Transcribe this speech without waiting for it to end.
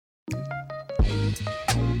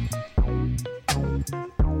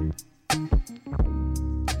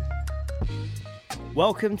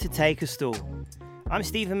Welcome to Take a Stool. I'm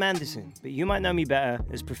Stephen Manderson, but you might know me better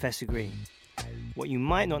as Professor Green. What you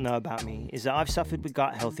might not know about me is that I've suffered with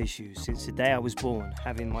gut health issues since the day I was born,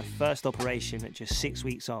 having my first operation at just 6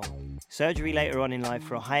 weeks old. Surgery later on in life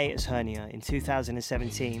for a hiatus hernia in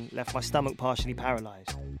 2017 left my stomach partially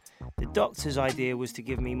paralysed. The doctor's idea was to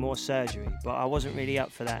give me more surgery, but I wasn't really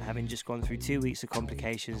up for that, having just gone through 2 weeks of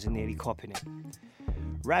complications and nearly copping it.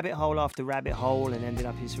 Rabbit hole after rabbit hole, and ended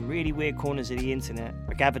up in some really weird corners of the internet,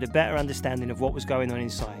 I gathered a better understanding of what was going on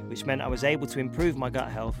inside, which meant I was able to improve my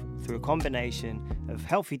gut health through a combination of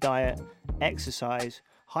healthy diet, exercise,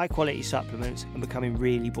 high quality supplements, and becoming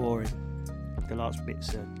really boring. The last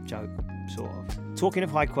bit's a joke, sort of. Talking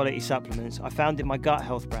of high quality supplements, I founded my gut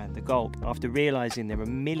health brand, The Gulp, after realising there are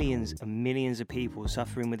millions and millions of people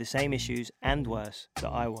suffering with the same issues and worse that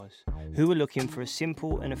I was, who were looking for a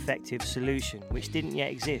simple and effective solution which didn't yet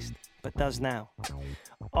exist, but does now.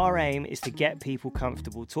 Our aim is to get people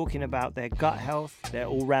comfortable talking about their gut health, their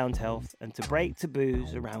all-round health, and to break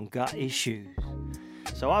taboos around gut issues.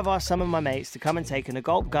 So I've asked some of my mates to come and take a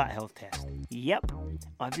Gulp gut health test. Yep,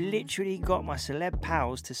 I've literally got my celeb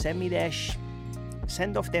pals to send me their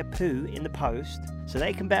send off their poo in the post so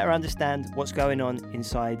they can better understand what's going on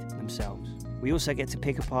inside themselves. We also get to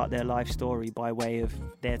pick apart their life story by way of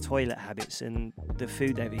their toilet habits and the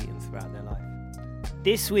food they've eaten throughout their life.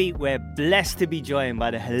 This week we're blessed to be joined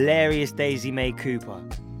by the hilarious Daisy May Cooper.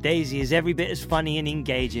 Daisy is every bit as funny and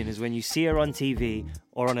engaging as when you see her on TV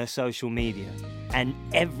or on her social media, and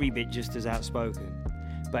every bit just as outspoken.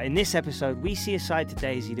 But in this episode, we see a side to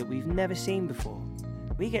Daisy that we've never seen before.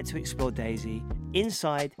 We get to explore Daisy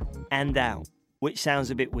inside and out, which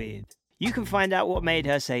sounds a bit weird. You can find out what made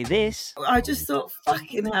her say this. I just thought,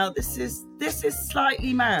 fucking hell, this is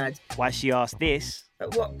slightly mad. Why she asked this.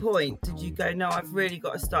 At what point did you go, no, I've really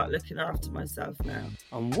got to start looking after myself now?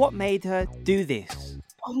 And what made her do this.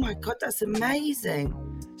 Oh my God, that's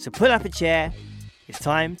amazing. So pull up a chair. It's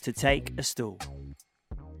time to take a stool.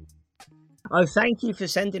 Oh, thank you for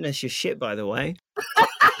sending us your shit, by the way.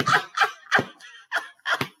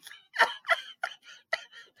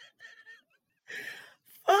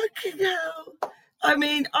 Fucking hell. I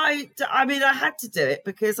mean, I had to do it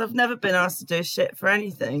because I've never been asked to do shit for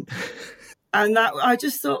anything. And that I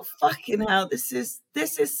just thought, fucking hell, this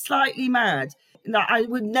is slightly mad. No, I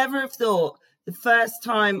would never have thought the first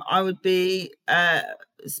time I would be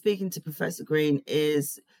speaking to Professor Green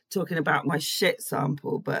is talking about my shit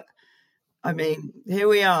sample. But I mean, here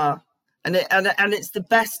we are, and it's the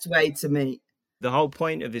best way to meet. The whole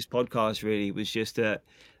point of this podcast really was just that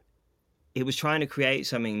it was trying to create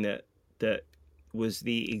something that was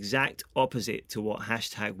the exact opposite to what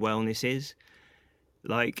 #wellness is.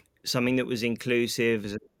 Like something that was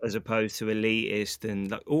inclusive as opposed to elitist,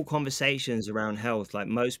 and like all conversations around health, like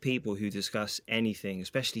most people who discuss anything,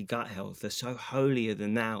 especially gut health, are so holier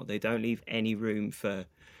than thou. They don't leave any room for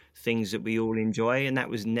things that we all enjoy, and that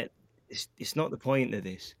was it's not the point of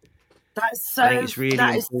this. That's so. I think it's really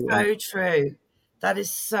that important. is so true. That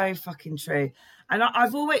is so fucking true. And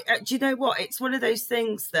I've always, do you know what? It's one of those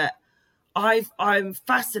things that I'm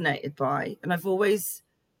fascinated by, and I've always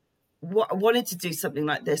wanted to do something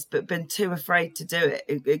like this, but been too afraid to do it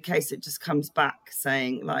in case it just comes back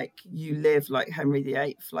saying, like, you live like Henry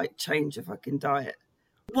VIII, like, change your fucking diet.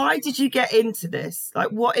 Why did you get into this? Like,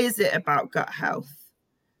 what is it about gut health?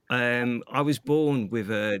 I was born with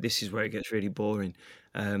this is where it gets really boring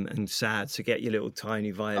and sad, so get your little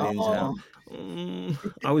tiny violins out.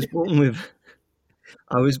 I was born with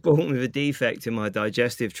a defect in my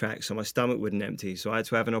digestive tract, so my stomach wouldn't empty. So I had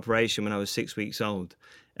to have an operation when I was 6 weeks old.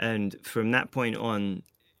 And from that point on,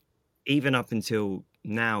 even up until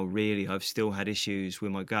now, really, I've still had issues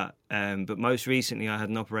with my gut. But most recently, I had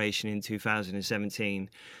an operation in 2017,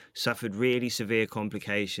 suffered really severe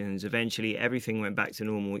complications. Eventually, everything went back to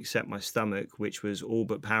normal except my stomach, which was all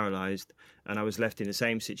but paralyzed. And I was left in the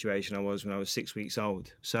same situation I was when I was 6 weeks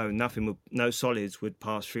old. So no solids would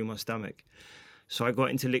pass through my stomach. So I got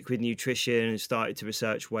into liquid nutrition and started to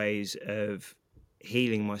research ways of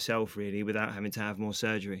healing myself, really, without having to have more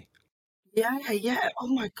surgery. Yeah. Oh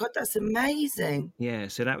my God, that's amazing. Yeah,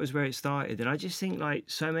 so that was where it started. And I just think, like,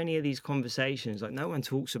 so many of these conversations, like, no one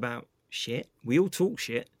talks about shit. We all talk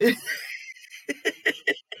shit.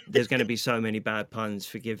 There's going to be so many bad puns,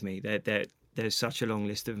 forgive me. There's such a long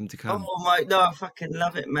list of them to come. Oh my, no, I fucking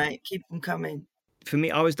love it, mate. Keep them coming. For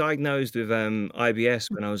me, I was diagnosed with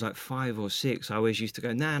IBS when I was like 5 or 6. I always used to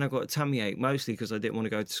go, nah, and I got a tummy ache, mostly because I didn't want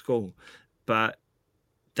to go to school. But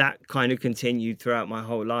that kind of continued throughout my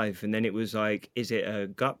whole life. And then it was like, is it a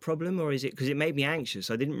gut problem or is it, because it made me anxious.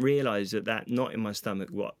 I didn't realize that knot in my stomach,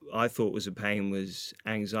 what I thought was a pain, was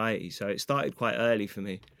anxiety. So it started quite early for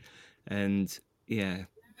me. And yeah,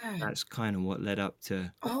 that's kind of what led up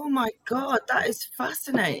to. Oh my God, that is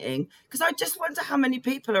fascinating. Because I just wonder how many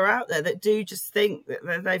people are out there that do just think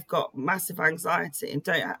that they've got massive anxiety and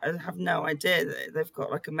don't have no idea that they've got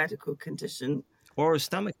like a medical condition or a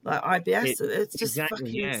stomach like IBS. It's just exactly,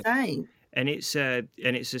 fucking yeah. insane. And it's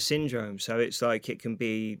a syndrome. So it's like it can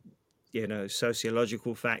be, you know,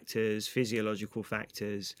 sociological factors, physiological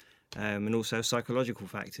factors, and also psychological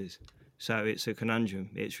factors. So it's a conundrum.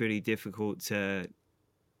 It's really difficult to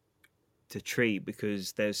treat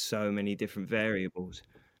because there's so many different variables.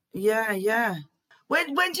 Yeah.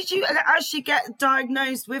 When did you actually get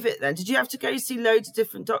diagnosed with it then? Did you have to go see loads of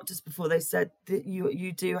different doctors before they said that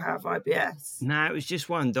you do have IBS? No, it was just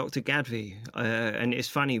one, Dr. Gadvi. And it's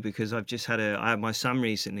funny because I had my son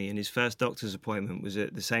recently, and his first doctor's appointment was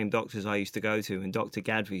at the same doctors I used to go to, and Dr.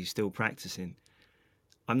 Gadvi is still practicing.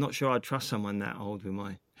 I'm not sure I'd trust someone that old with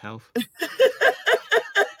my health.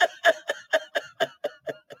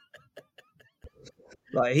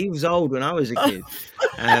 Like, he was old when I was a kid.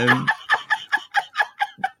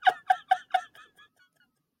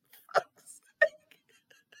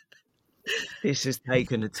 This has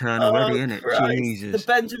taken a turn already, isn't it? Jesus. The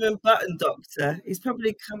Benjamin Button doctor. He's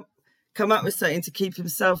probably come up with something to keep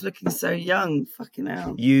himself looking so young. Fucking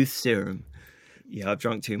hell. Youth serum. Yeah, I've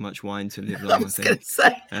drunk too much wine to live long, I think. I was going to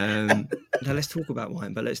say. Now, let's talk about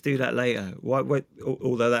wine, but let's do that later.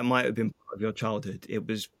 Although that might have been part of your childhood,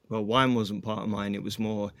 wine wasn't part of mine. It was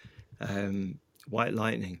more White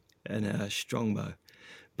Lightning and Strongbow.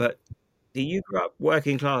 But you grew up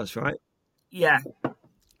working class, right? Yeah.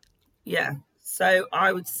 So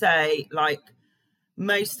I would say, like,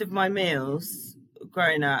 most of my meals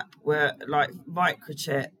growing up were like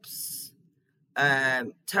microchips,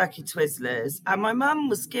 turkey Twizzlers, and my mum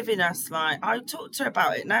was giving us, like, I talk to her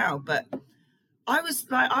about it now, but I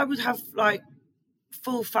would have like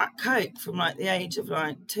full fat Coke from like the age of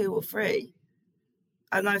like 2 or 3,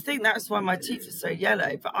 and I think that's why my teeth are so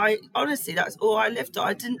yellow. But honestly, that's all I lived on.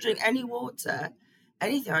 I didn't drink any water,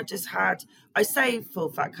 anything. I say full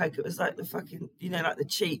fat Coke, it was like the fucking, like the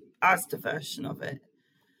cheap Asda version of it.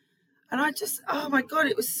 And oh my God,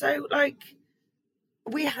 it was so like,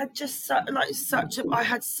 we had just I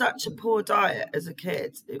had such a poor diet as a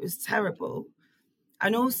kid. It was terrible.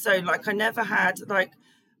 And also, like, I never had, like,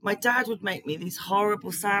 my dad would make me these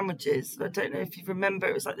horrible sandwiches. I don't know if you remember,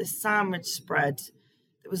 it was like this sandwich spread.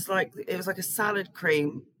 It was like a salad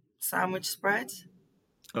cream sandwich spread.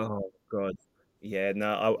 Oh God. Yeah,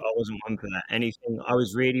 no, I wasn't one for that. Anything, I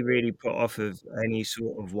was really, really put off of any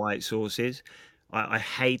sort of white sauces. I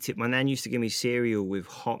hate it. My nan used to give me cereal with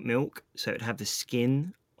hot milk, so it'd have the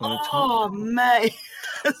skin on the top. Oh, mate,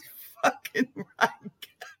 that's fucking rank.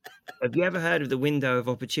 Have you ever heard of the window of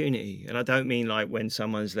opportunity? And I don't mean like when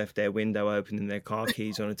someone's left their window open and their car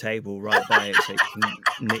keys on a table right by it so you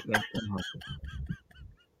can nick them.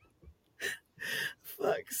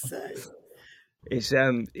 Fuck's sake. It's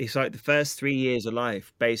like the first 3 years of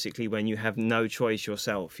life, basically, when you have no choice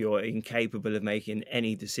yourself. You're incapable of making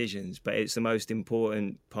any decisions, but it's the most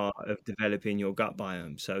important part of developing your gut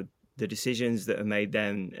biome. So the decisions that are made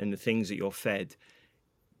then and the things that you're fed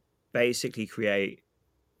basically create,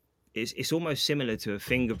 it's almost similar to a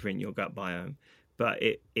fingerprint, your gut biome, but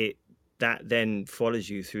that then follows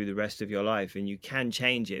you through the rest of your life, and you can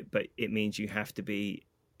change it, but it means you have to be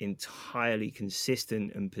entirely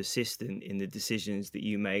consistent and persistent in the decisions that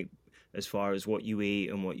you make as far as what you eat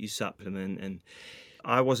and what you supplement. And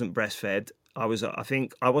I wasn't breastfed. I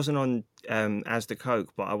think I wasn't on Asda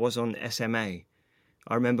Coke, but I was on SMA.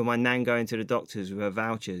 I remember my nan going to the doctors with her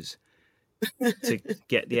vouchers to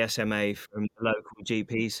get the SMA from the local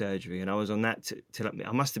GP surgery, and I was on that till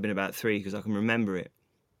I must have been about 3 because I can remember it.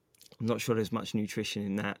 I'm not sure there's much nutrition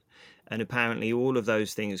in that. And apparently all of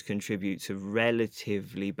those things contribute to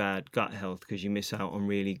relatively bad gut health because you miss out on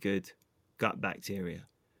really good gut bacteria.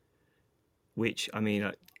 Which, I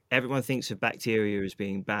mean, everyone thinks of bacteria as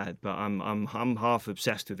being bad, but I'm half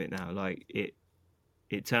obsessed with it now. Like,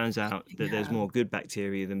 it turns out that there's more good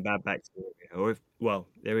bacteria than bad bacteria,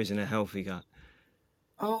 there isn't a healthy gut.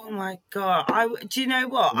 Oh my God. Do you know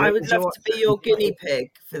what? I would love to be your guinea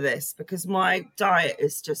pig for this, because my diet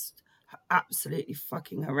is just absolutely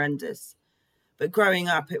fucking horrendous. But growing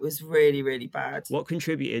up, it was really, really bad. What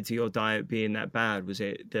contributed to your diet being that bad? Was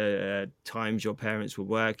it the times your parents were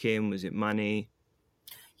working? Was it money?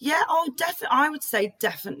 Yeah, definitely. I would say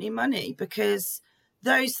definitely money, because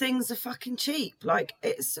those things are fucking cheap. Like,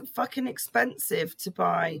 it's fucking expensive to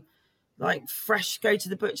buy like fresh, go to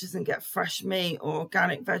the butchers and get fresh meat or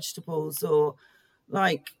organic vegetables, or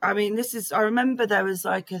like, I mean, I remember there was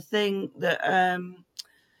like a thing that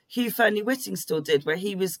Hugh Fearnley-Whittingstall did where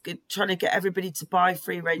he was trying to get everybody to buy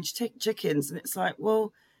free-range chickens. And it's like,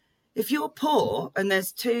 well, if you're poor and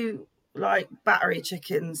there's 2 like battery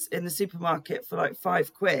chickens in the supermarket for like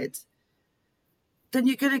 £5, then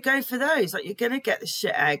you're going to go for those. Like, you're going to get the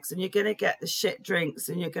shit eggs and you're going to get the shit drinks,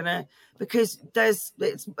 and you're going to, because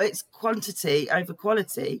it's quantity over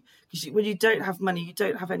quality. Because when you don't have money, you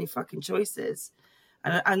don't have any fucking choices.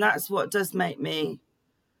 And that's what does make me,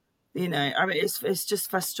 I mean, it's just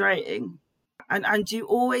frustrating. And you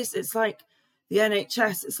always, it's like the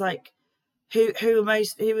NHS, it's like, who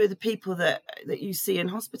are the people that you see in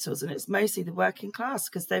hospitals? And it's mostly the working class,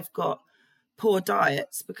 because they've got poor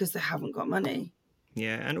diets because they haven't got money.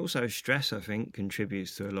 Yeah, and also stress, I think,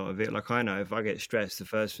 contributes to a lot of it. Like, I know if I get stressed, the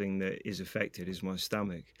first thing that is affected is my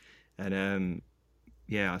stomach. And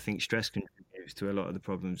I think stress contributes to a lot of the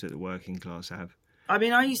problems that the working class have. I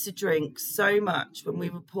mean, I used to drink so much when we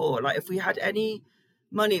were poor. Like, if we had any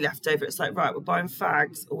money left over, it's like, right, we're buying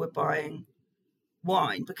fags or we're buying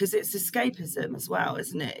wine, because it's escapism as well,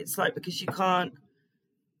 isn't it? It's like, because you can't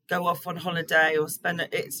go off on holiday or spend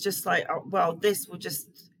it. It's just like, oh, well, this will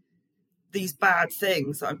just, these bad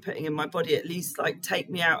things that I'm putting in my body, at least like take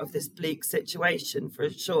me out of this bleak situation for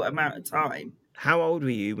a short amount of time. How old were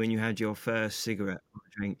you when you had your first cigarette or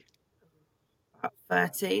drink?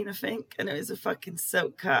 13, I think, and it was a fucking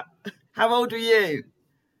silk cut. How old were you?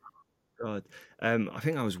 God, I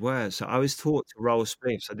think I was worse. So I was taught to roll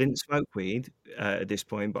spliffs. I didn't smoke weed at this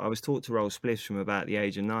point, but I was taught to roll spliffs from about the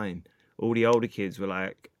age of 9. All the older kids were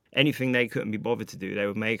like, anything they couldn't be bothered to do, they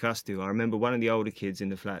would make us do. I remember one of the older kids in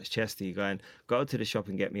the flats, Chesty, going, go to the shop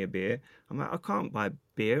and get me a beer. I'm like, I can't buy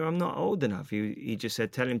beer. I'm not old enough. He just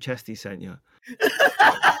said, tell him Chesty sent you.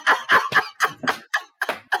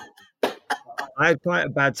 I had quite a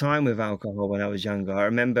bad time with alcohol when I was younger. I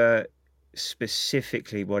remember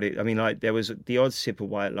specifically there was the odd sip of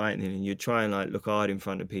White Lightning, and you'd try and like look hard in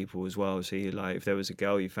front of people as well. So you like, if there was a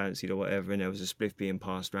girl you fancied or whatever, and there was a spliff being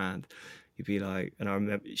passed around, you'd be like, and I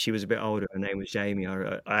remember she was a bit older, her name was Jamie.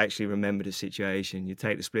 I actually remember the situation. You'd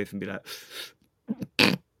take the spliff and be like,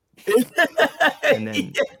 and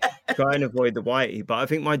then try and avoid the whitey. But I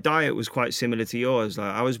think my diet was quite similar to yours.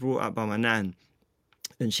 Like, I was brought up by my nan,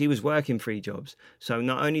 and she was working 3 jobs. So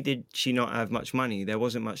not only did she not have much money, there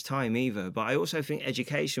wasn't much time either. But I also think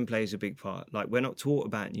education plays a big part. Like, we're not taught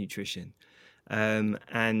about nutrition.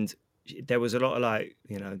 And there was a lot of like,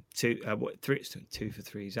 2 for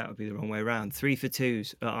 3s, that would be the wrong way around. 3 for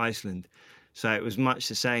 2s at Iceland. So it was much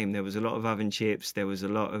the same. There was a lot of oven chips. There was a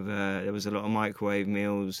lot of microwave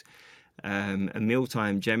meals. And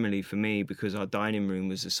mealtime generally for me, because our dining room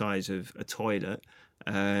was the size of a toilet,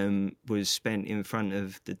 was spent in front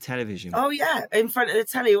of the television. Oh yeah, in front of the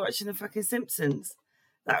telly watching the fucking Simpsons.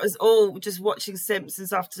 That was all, just watching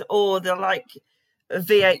Simpsons after, or the like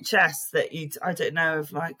VHS that I don't know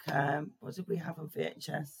of, like what did we have on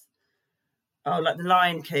VHS? Oh, like The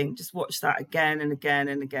Lion King. Just watch that again and again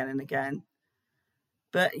and again and again.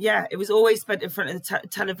 But yeah, it was always spent in front of the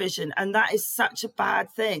television, and that is such a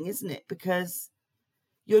bad thing, isn't it? Because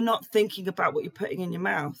you're not thinking about what you're putting in your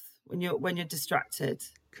mouth when you're distracted.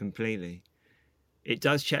 Completely. It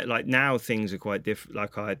does check. Like, now things are quite different.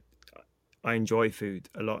 Like, I enjoy food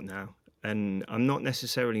a lot now, and I'm not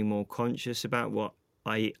necessarily more conscious about what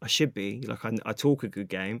I should be. Like, I talk a good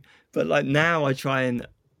game, but like now I try and,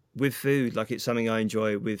 with food, like, it's something I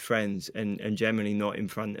enjoy with friends, and generally not in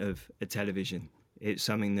front of a television. It's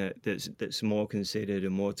something that's more considered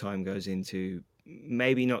and more time goes into.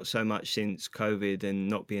 Maybe not so much since COVID and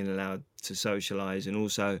not being allowed to socialize, and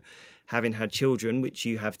also having had children, which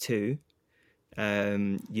you have too.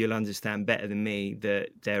 You'll understand better than me that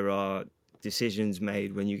there are decisions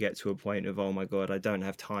made when you get to a point of, oh my God, I don't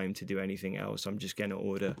have time to do anything else. I'm just going to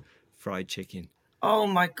order fried chicken. Oh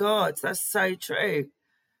my God, that's so true.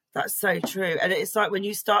 That's so true. And it's like when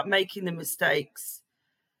you start making the mistakes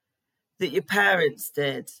that your parents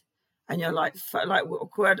did, and you're like,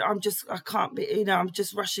 I can't be, I'm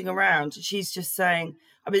just rushing around. And she's just saying,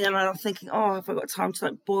 and I'm thinking, oh, have I got time to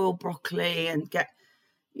like boil broccoli and get,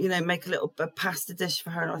 make a pasta dish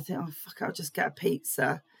for her? And I think, oh, fuck, I'll just get a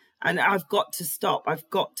pizza. And I've got to stop. I've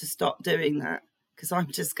got to stop doing that, because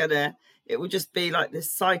I'm just it will just be like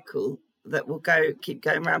this cycle that will keep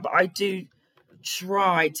going around. But I do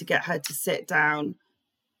try to get her to sit down,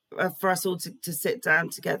 for us all to sit down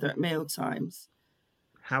together at meal times.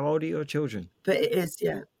 How old are your children? But it is,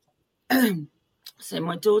 yeah. So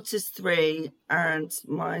my daughter's 3 and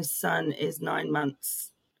my son is 9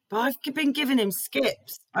 months. But I've been giving him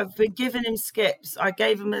skips. I gave him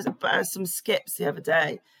some skips the other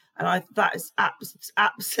day, and that is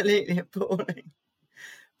absolutely appalling.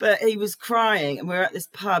 But he was crying, and we were at this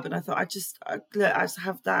pub, and I thought, I just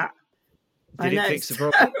have that. Did it fix the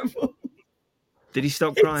problem? Terrible. Did he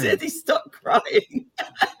stop crying? He stopped crying.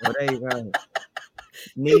 Well, there you go.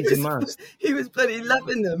 Needs and must. He was bloody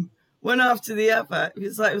loving them, one after the other. It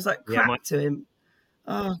was like crack to him.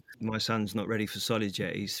 Oh. My son's not ready for solids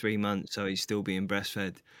yet. He's 3 months, so he's still being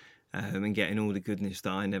breastfed and getting all the goodness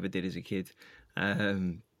that I never did as a kid.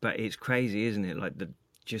 But it's crazy, isn't it? Like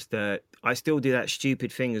I still do that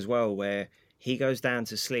stupid thing as well, where he goes down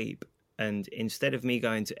to sleep, and instead of me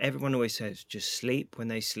going to, everyone always says just sleep when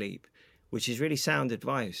they sleep, which is really sound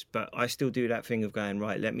advice. But I still do that thing of going,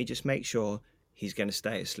 right, let me just make sure he's going to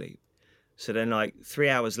stay asleep. So then, like 3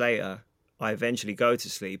 hours later, I eventually go to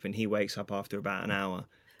sleep, and he wakes up after about an hour.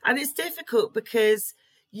 And it's difficult because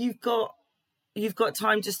you've got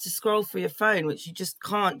time just to scroll through your phone, which you just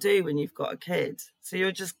can't do when you've got a kid.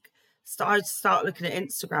 So I start looking at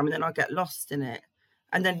Instagram, and then I get lost in it.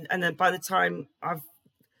 And then by the time I've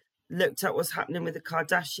looked at what's happening with the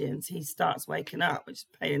Kardashians, he starts waking up, which is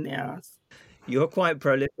a pain in the ass. You're quite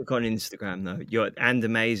prolific on Instagram, though. And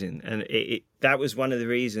amazing. And that was one of the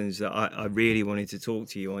reasons that I really wanted to talk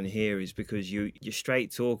to you on here, is because you're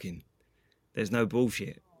straight talking. There's no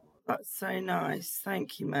bullshit. That's so nice.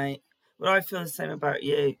 Thank you, mate. Well, I feel the same about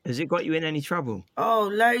you. Has it got you in any trouble? Oh,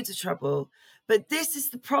 loads of trouble. But this is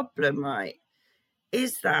the problem, right?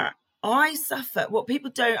 Is that I suffer, what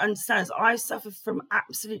people don't understand is I suffer from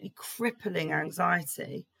absolutely crippling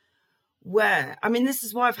anxiety, where, I mean, this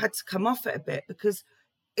is why I've had to come off it a bit, because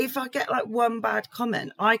if I get like one bad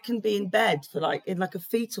comment, I can be in bed for in like a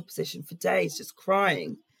fetal position for days, just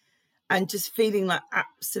crying and just feeling like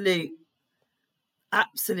absolute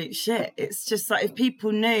shit. It's just like, if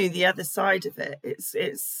people knew the other side of it,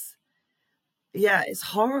 it's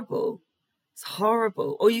horrible. It's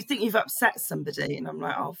horrible. Or you think you've upset somebody, and I'm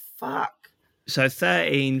like, oh fuck. So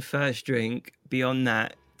 13, first drink. Beyond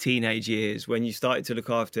that, teenage years, when you started to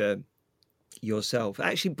look after yourself.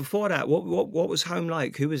 Actually, before that, what was home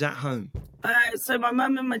like? Who was at home? So my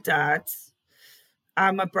mum and my dad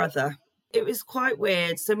and my brother. It was quite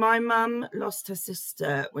weird. So my mum lost her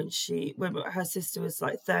sister when her sister was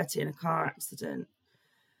like 30 in a car accident.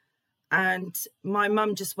 And my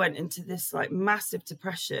mum just went into this like massive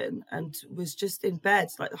depression and was just in bed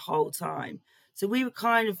like the whole time. So we were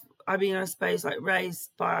kind of, I mean, I suppose like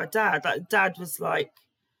raised by our dad. Like dad was like,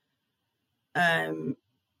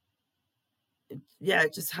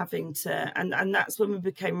 just having to, and that's when we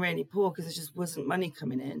became really poor, because there just wasn't money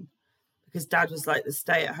coming in, because dad was like the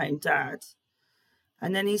stay-at-home dad.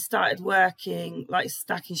 And then he started working, like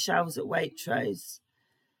stacking shelves at Waitrose.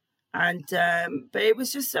 And, but it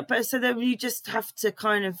was just, so then you just have to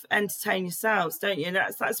kind of entertain yourselves, don't you? And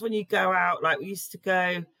that's when you go out, like we used to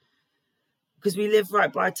go, because we lived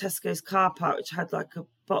right by Tesco's car park, which had like a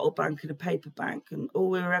bottle bank and a paper bank. And all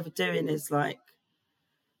we were ever doing is like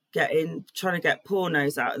trying to get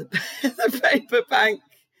pornos out of the paper bank.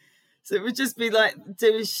 So it would just be like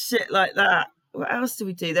doing shit like that. What else did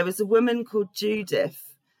we do? There was a woman called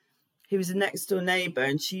Judith, who was a next door neighbour,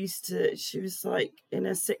 and she was like in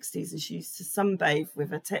her 60s, and she used to sunbathe with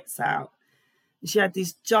her tits out. And she had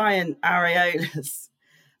these giant areolas,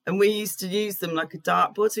 and we used to use them like a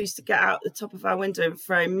dartboard. So we used to get out the top of our window and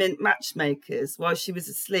throw mint matchmakers while she was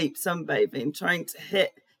asleep sunbathing, trying to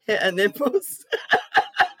hit her nipples.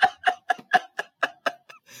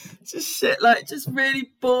 Just shit, like just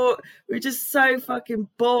really bored. We were just so fucking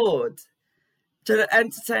bored, trying to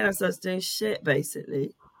entertain ourselves doing shit,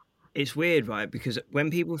 basically. It's weird, right? Because when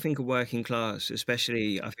people think of working class,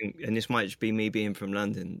 especially, I think, and this might just be me being from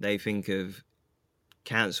London, they think of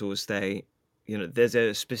council estate. You know, there's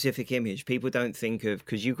a specific image. People don't think of,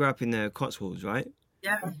 because you grew up in the Cotswolds, right?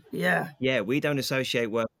 Yeah. We don't associate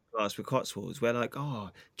working class with Cotswolds. We're like,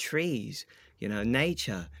 oh, trees,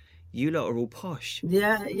 nature. You lot are all posh.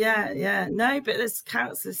 Yeah. No, but there's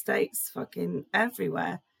council estates fucking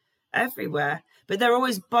everywhere. But they're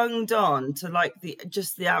always bunged on to like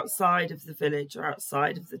just the outside of the village or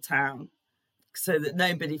outside of the town, so that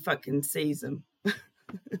nobody fucking sees them.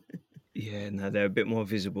 Yeah, no, they're a bit more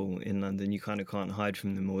visible in London. You kind of can't hide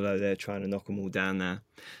from them, although they're trying to knock them all down there.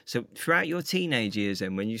 So throughout your teenage years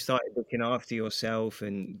then, when you started looking after yourself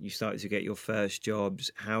and you started to get your first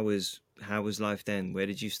jobs, how was life then? Where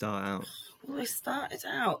did you start out?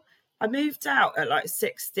 Well, I moved out at like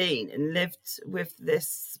 16 and lived with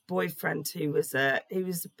this boyfriend who was a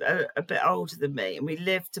bit older than me, and we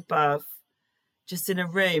lived above just in a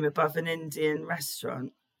room above an Indian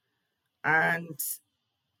restaurant. And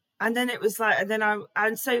then it was like,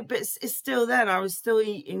 but it's still then I was still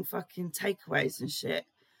eating fucking takeaways and shit.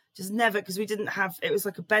 Just never, because we didn't have, it was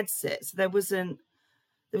like a bed sit. So there was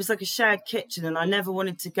like a shared kitchen, and I never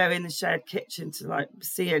wanted to go in the shared kitchen to like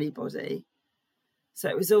see anybody. So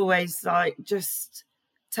it was always like just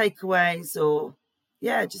takeaways or,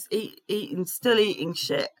 yeah, just still eating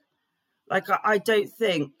shit. Like I don't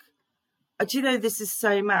think, do you know, this is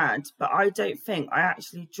so mad, but I don't think I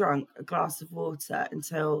actually drank a glass of water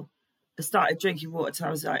until I started drinking water till I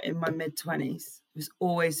was like in my mid-20s. It was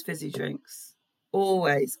always fizzy drinks.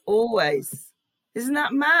 Always. Isn't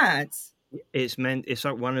that mad? It's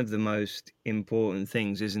like one of the most important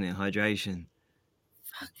things, isn't it? Hydration.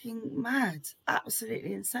 Fucking mad.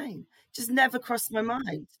 Absolutely insane. Just never crossed my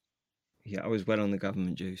mind. Yeah, I was well on the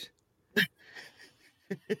government juice.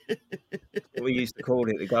 We used to call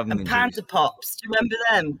it the government and Panda juice. Pops. Do you remember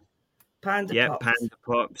them? Panda Pops. Panda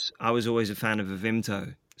Pops. I was always a fan of a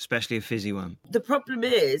Vimto, especially a fizzy one. The problem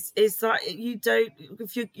is that you don't,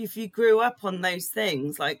 if you grew up on those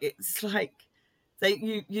things, like it's like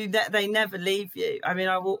they never leave you. I mean,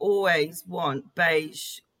 I will always want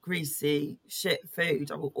beige, greasy shit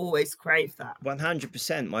food. I will always crave that.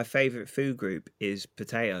 100%. My favourite food group is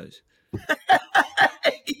potatoes.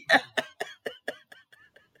 Yeah.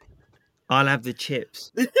 I'll have the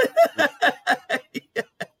chips. Yeah.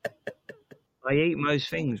 I eat most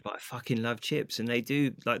things, but I fucking love chips, and they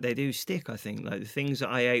do stick. I think like the things that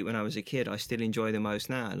I ate when I was a kid, I still enjoy the most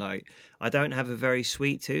now. Like I don't have a very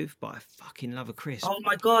sweet tooth, but I fucking love a crisp. Oh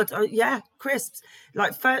my god, yeah, crisps.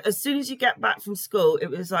 Like as soon as you get back from school, it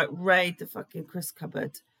was like raid the fucking crisp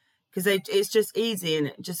cupboard. Because it's just easy and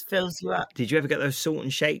it just fills you up. Did you ever get those salt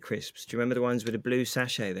and shake crisps? Do you remember the ones with the blue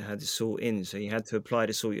sachet that had the salt in? So you had to apply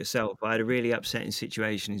the salt yourself. I had a really upsetting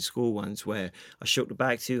situation in school once where I shook the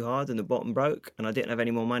bag too hard and the bottom broke, and I didn't have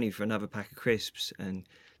any more money for another pack of crisps, and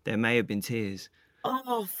there may have been tears.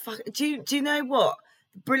 Oh, fuck. Do you know what?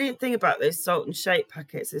 The brilliant thing about those salt and shake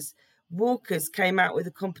packets is Walker's came out with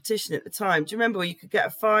a competition at the time. Do you remember where you could get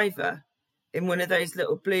a £5 in one of those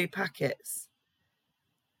little blue packets?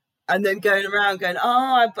 And then going around going,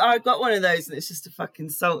 oh, I got one of those, and it's just a fucking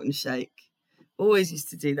salt and shake. Always used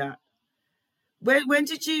to do that. When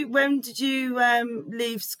did you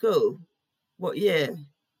leave school? What year?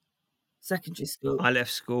 Secondary school. I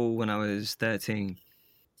left school when I was 13.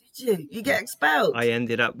 Did you? You get expelled? I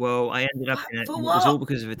ended up in it. It was all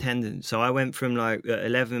because of attendance. So I went from like at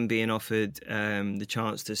 11 being offered the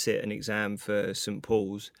chance to sit an exam for St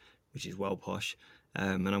Paul's, which is well posh.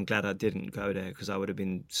 And I'm glad I didn't go there because I would have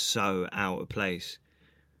been so out of place.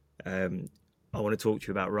 I want to talk to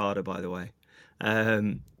you about RADA, by the way.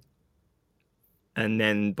 And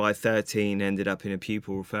then by 13, ended up in a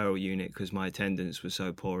pupil referral unit because my attendance was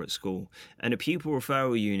so poor at school. And a pupil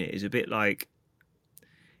referral unit is a bit like,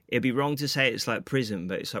 it'd be wrong to say it's like prison,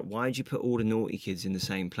 but it's like, why did you put all the naughty kids in the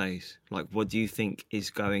same place? Like, what do you think is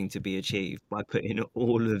going to be achieved by putting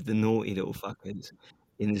all of the naughty little fuckers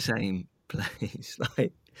in the same place?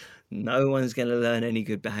 Like, no one's going to learn any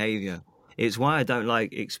good behaviour. It's why I don't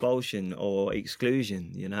like expulsion or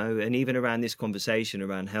exclusion, you know? And even around this conversation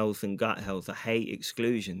around health and gut health, I hate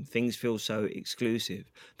exclusion. Things feel so exclusive.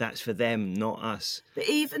 That's for them, not us. But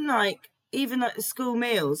even like the school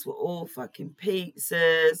meals were all fucking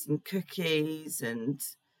pizzas and cookies, and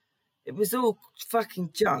it was all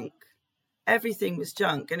fucking junk. Everything was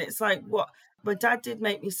junk. And it's like, what? My dad did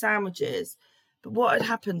make me sandwiches, but what had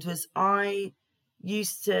happened was I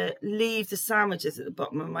used to leave the sandwiches at the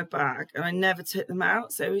bottom of my bag and I never took them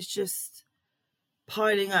out. So it was just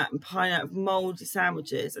piling up mouldy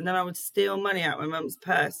sandwiches. And then I would steal money out of my mum's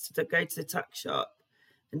purse to go to the tuck shop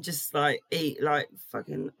and just like eat like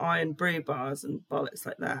fucking iron brew bars and bollocks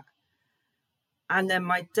like that. And then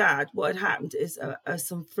my dad, what had happened is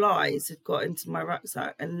some flies had got into my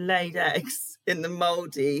rucksack and laid eggs in the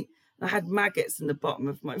mouldy. I had maggots in the bottom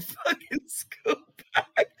of my fucking school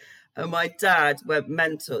bag. And my dad went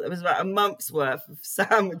mental. There was about a month's worth of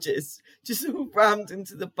sandwiches just all rammed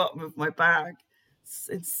into the bottom of my bag. It's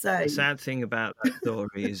insane. The sad thing about that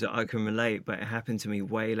story is that I can relate, but it happened to me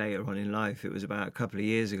way later on in life. It was about a couple of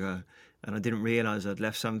years ago, and I didn't realise I'd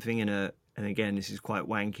left something in and again, this is quite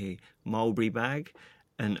wanky, mulberry bag,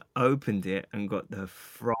 and opened it and got the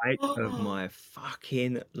fright of my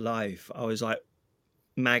fucking life. I was like,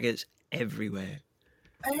 maggots everywhere.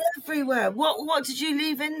 Everywhere. What did you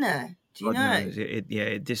leave in there? Do you know?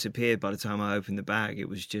 It disappeared by the time I opened the bag. It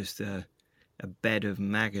was just a bed of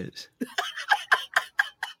maggots.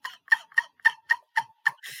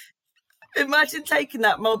 Imagine taking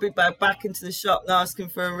that mulberry bag back into the shop and asking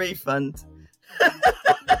for a refund.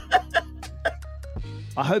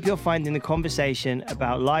 I hope you're finding the conversation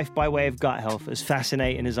about life by way of gut health as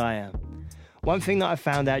fascinating as I am. One thing that I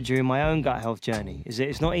found out during my own gut health journey is that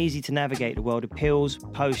it's not easy to navigate the world of pills,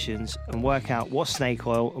 potions, and work out what's snake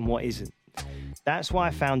oil and what isn't. That's why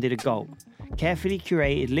I founded A Gulp, carefully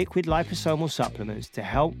curated liquid liposomal supplements to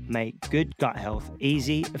help make good gut health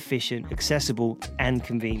easy, efficient, accessible, and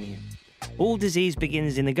convenient. All disease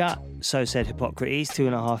begins in the gut, so said Hippocrates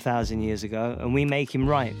 2,500 years ago, and we make him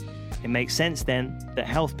right. It makes sense then that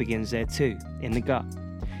health begins there too, in the gut.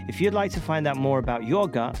 If you'd like to find out more about your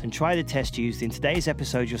gut and try the test used in today's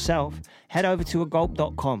episode yourself, head over to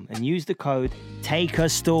agulp.com and use the code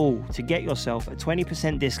TAKEASTOOL to get yourself a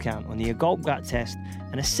 20% discount on the A Gulp Gut Test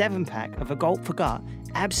and a 7-pack of A Gulp for Gut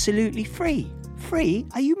absolutely free. Free?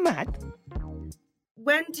 Are you mad?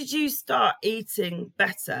 When did you start eating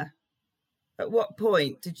better? At what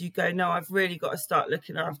point did you go, no, I've really got to start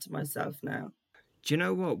looking after myself now? Do you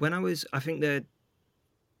know what? I think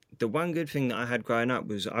the one good thing that I had growing up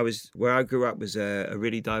was where I grew up was a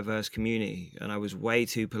really diverse community, and I was way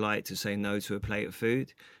too polite to say no to a plate of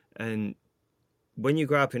food. And when you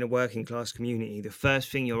grow up in a working class community, the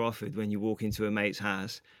first thing you're offered when you walk into a mate's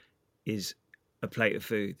house is a plate of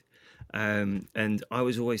food. And I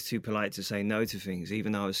was always too polite to say no to things,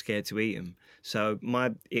 even though I was scared to eat them. So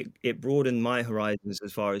it broadened my horizons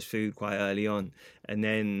as far as food quite early on. And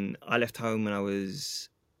then I left home when I was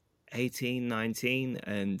 18, 19,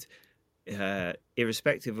 and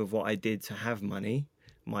irrespective of what I did to have money,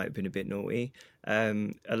 might have been a bit naughty,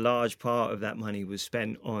 a large part of that money was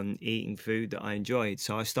spent on eating food that I enjoyed.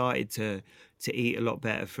 So I started to eat a lot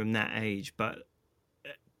better from that age. But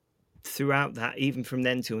throughout that, even from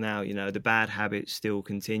then till now, you know, the bad habits still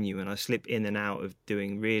continue, and I slip in and out of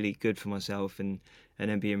doing really good for myself and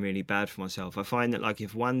then being really bad for myself. I find that like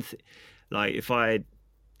if I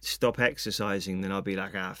stop exercising, then I'll be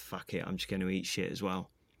like, fuck it, I'm just going to eat shit as well.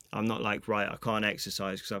 I'm not like, right, I can't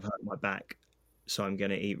exercise because I've hurt my back, so I'm going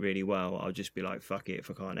to eat really well. I'll just be like, fuck it, if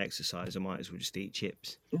I can't exercise, I might as well just eat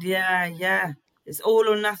chips. Yeah. It's all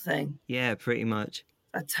or nothing. Yeah, pretty much.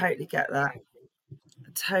 I totally get that.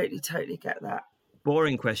 Totally get that.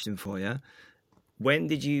 Boring question for you. When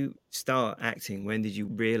did you start acting? When did you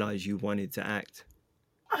realize you wanted to act?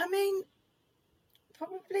 I mean,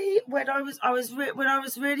 probably when I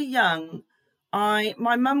was really young. My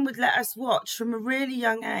mum would let us watch from a really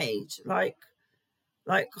young age, like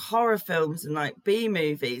horror films and like B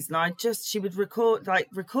movies, and she would record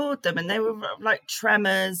them, and they were like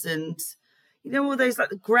Tremors and, you know, all those like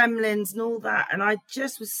the Gremlins and all that, and I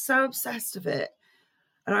just was so obsessed with it.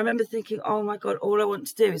 And I remember thinking, oh my God, all I want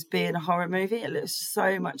to do is be in a horror movie. It looks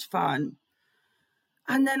so much fun.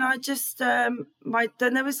 And then I just, then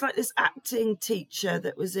there was like this acting teacher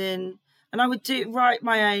that was in, and I would write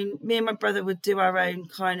my own, me and my brother would do our own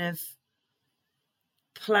kind of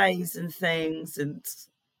plays and things.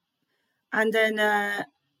 And then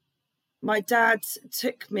my dad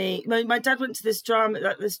took me, my dad went to this drama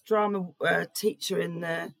teacher in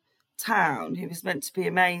the town who was meant to be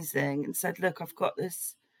amazing, and said, look, I've got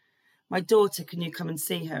my daughter, can you come and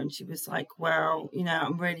see her? And she was like, well, you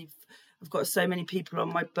know, I've got so many people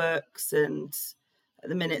on my books and at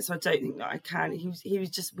the minute, so I don't think that I can. He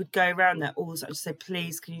would go around there all the time, just say,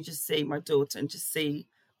 please, can you just see my daughter and just see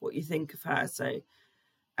what you think of her? So,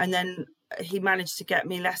 and then he managed to get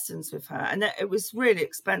me lessons with her, and it was really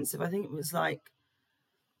expensive. I think it was like,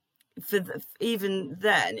 even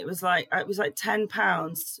then it was like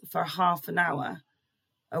 £10 for half an hour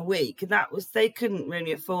a week, and they couldn't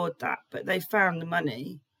really afford that, but they found the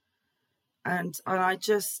money, and I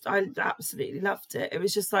absolutely loved it. It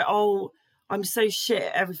was just like, oh, I'm so shit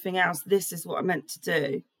at everything else, this is what I'm meant to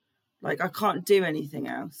do. Like, I can't do anything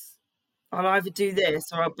else. I'll either do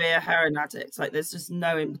this or I'll be a heroin addict. Like, there's just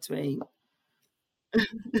no in between.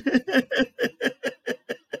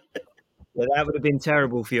 Well, that would have been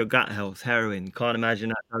terrible for your gut health, heroin. Can't imagine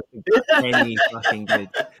that any fucking good.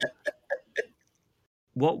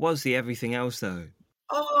 What was the everything else, though?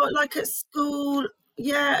 Oh, like at school.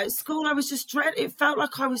 Yeah, at school I was just dreading. It felt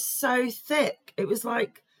like I was so thick. It was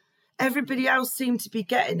like everybody else seemed to be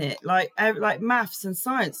getting it, like maths and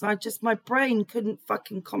science. And my brain couldn't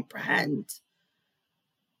fucking comprehend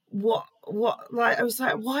what, like, I was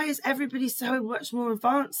like, why is everybody so much more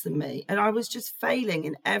advanced than me? And I was just failing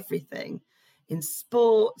in everything, in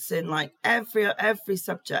sports, in like every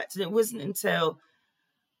subject. And it wasn't until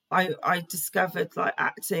I discovered like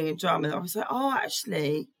acting and drama that I was like, oh,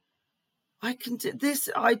 actually, I can do this.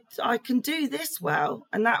 I can do this well.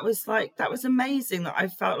 And that was amazing, that I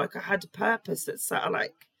felt like I had a purpose that's sort of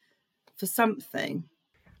like for something.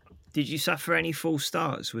 Did you suffer any false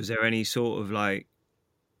starts? Was there any sort of like,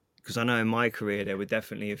 because I know in my career there were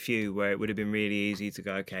definitely a few where it would have been really easy to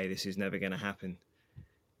go, okay, this is never going to happen,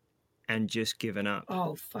 and just given up.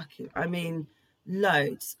 Oh, fucking, I mean,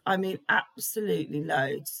 loads. I mean, absolutely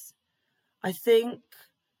loads. I think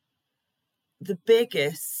the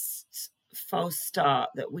biggest false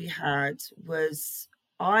start that we had was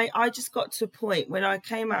I just got to a point when I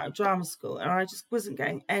came out of drama school and I just wasn't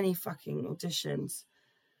getting any fucking auditions.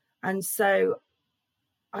 And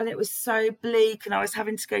it was so bleak, and I was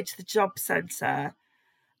having to go to the job centre,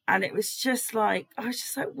 and it was just like, I was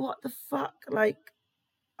just like, what the fuck? Like,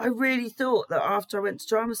 I really thought that after I went to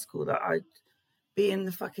drama school that I'd be in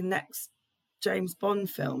the fucking next James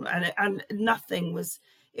Bond film, and nothing was,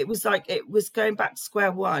 it was like, it was going back to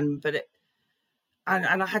square one, but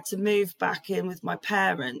and I had to move back in with my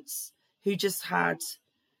parents who just were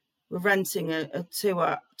renting a two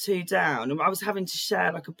up, two down. And I was having to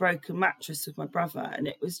share like a broken mattress with my brother. And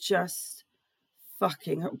it was just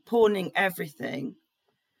fucking pawning everything.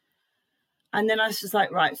 And then I was just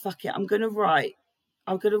like, right, fuck it. I'm going to write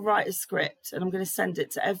a script, and I'm going to send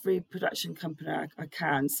it to every production company I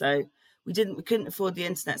can. So we couldn't afford the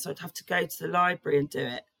internet. So I'd have to go to the library and do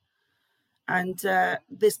it. And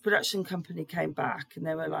this production company came back and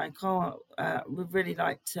they were like, we'd really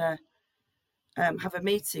like to have a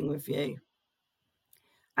meeting with you.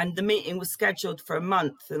 And the meeting was scheduled for a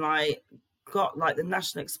month, and I got like the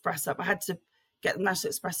National Express up. I had to get the National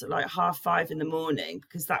Express at like 5:30 in the morning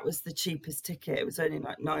because that was the cheapest ticket. It was only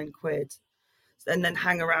like £9, and then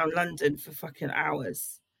hang around London for fucking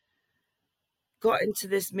hours. Got into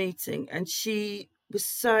this meeting, and she was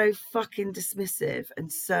so fucking dismissive,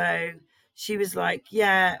 and so she was like,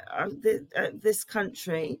 yeah, this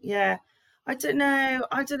country, yeah, I don't know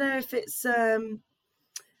if it's,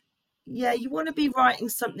 you want to be writing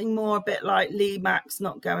something more a bit like Lee Max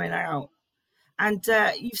Not Going Out. And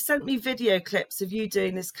you've sent me video clips of you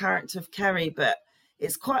doing this character of Kerry, but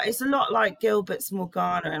it's a lot like Gilbert's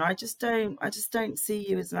Morgana, and I just don't see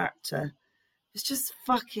you as an actor. It's just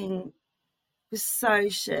fucking, it was so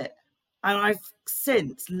shit. And I've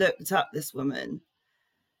since looked up this woman,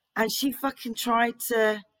 and she fucking tried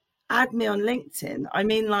to add me on LinkedIn. I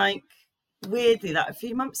mean, like, weirdly, like a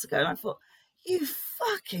few months ago, and I thought, you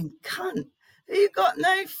fucking cunt. You got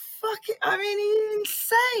no fucking, I mean, are you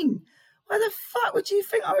insane? Why the fuck would you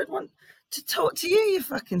think I would want to talk to you, you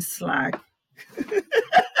fucking slag?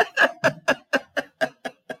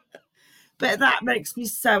 But that makes me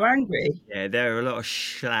so angry. Yeah, there are a lot of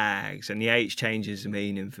slags, and the H changes the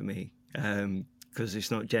meaning for me because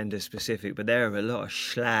it's not gender specific, but there are a lot of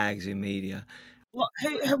slags in media. What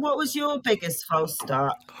was your biggest false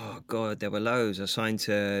start? Oh, God, there were loads. I signed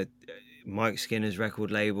to Mike Skinner's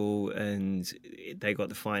record label, and they got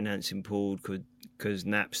the financing pulled because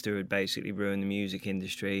Napster had basically ruined the music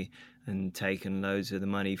industry and taken loads of the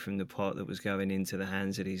money from the pot that was going into the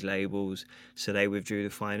hands of these labels. So they withdrew the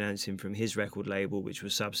financing from his record label, which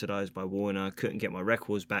was subsidised by Warner. Couldn't get my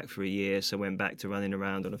records back for a year, so went back to running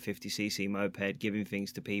around on a 50cc moped, giving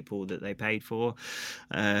things to people that they paid for.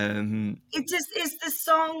 It just is the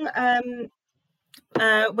song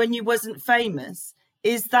When You Wasn't Famous.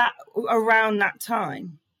 Is that around that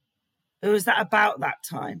time? Or was that about that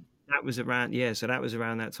time? That was around, yeah, so that was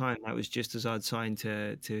around that time. That was just as I'd signed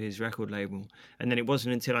to his record label. And then it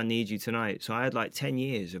wasn't until I Need You Tonight. So I had like 10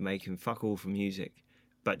 years of making fuck all from music,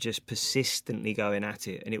 but just persistently going at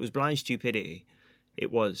it. And it was blind stupidity.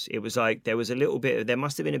 It was like there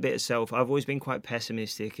must have been a bit of self. I've always been quite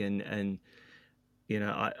pessimistic, and you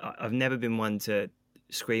know, I've never been one to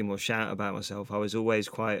scream or shout about myself. I was always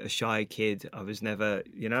quite a shy kid. I was never,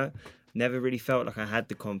 never really felt like I had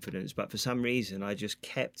the confidence, but for some reason I just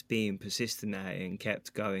kept being persistent at it and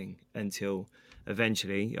kept going until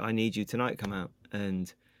eventually I Need You Tonight come out,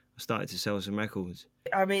 and I started to sell some records.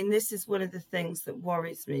 I mean, this is one of the things that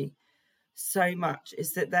worries me so much,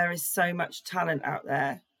 is that there is so much talent out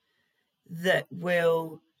there that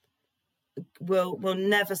will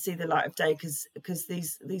never see the light of day because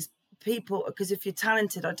these people, because if you're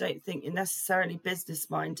talented, I don't think you're necessarily business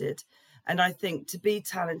minded. And I think to be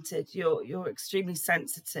talented, you're extremely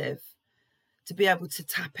sensitive to be able to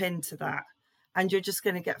tap into that. And you're just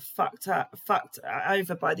going to get fucked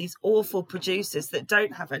over by these awful producers that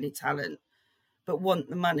don't have any talent, but want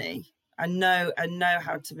the money and know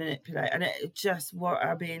how to manipulate. And it just,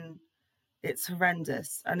 it's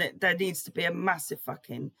horrendous. And there needs to be a massive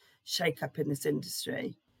fucking shake up in this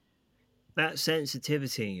industry. That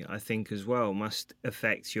sensitivity, I think, as well, must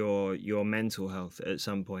affect your mental health at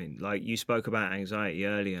some point. Like, you spoke about anxiety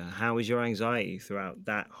earlier. How was your anxiety throughout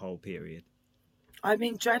that whole period? I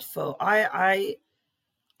mean, dreadful. I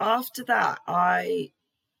after that, I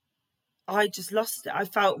just lost it. I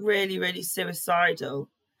felt really, really suicidal,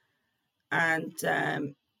 and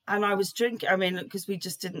I was drinking. I mean, because we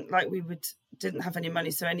just didn't have any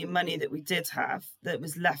money, so any money that we did have that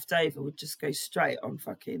was left over would just go straight on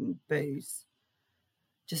fucking booze,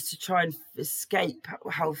 just to try and escape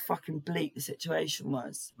how fucking bleak the situation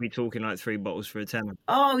was. We talking like 3 bottles for a tenner?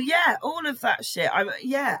 Oh yeah, all of that shit.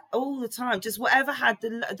 All the time. Just whatever had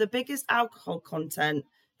the biggest alcohol content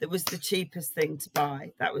that was the cheapest thing to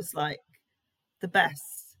buy. That was like the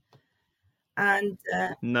best. And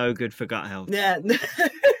no good for gut health. Yeah.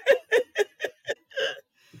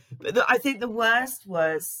 But I think the worst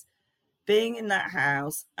was being in that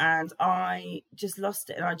house, and I just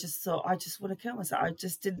lost it, and I just thought, I just want to kill myself. I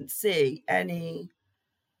just didn't see any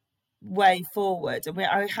way forward, and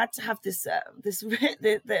I had to have this.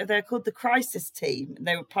 They're called the crisis team, and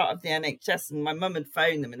they were part of the NHS. And my mum had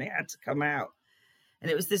phoned them, and they had to come out.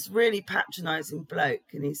 And it was this really patronising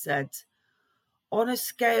bloke, and he said, "On a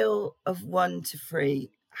scale of 1 to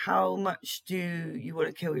 3, how much do you want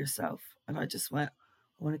to kill yourself?" And I just went,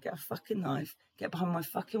 "I want to get a fucking knife, get behind my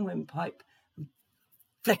fucking windpipe, and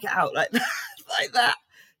flick it out like that, like that.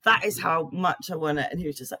 That is how much I want it." And he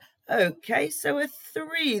was just like, "Okay, so a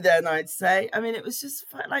 3 then, I'd say." I mean, it was just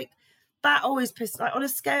like, that always pissed, like, on a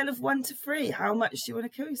scale of 1 to 3, how much do you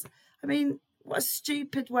want to kill yourself? I mean, what a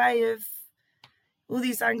stupid way of all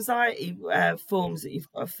these anxiety forms that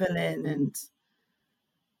you've got to fill in. And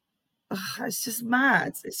it's just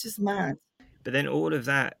mad. It's just mad. But then all of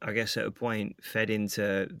that, I guess, at a point fed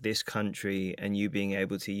into this country, and you being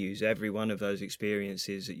able to use every one of those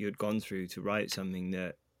experiences that you'd gone through to write something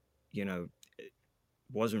that, you know,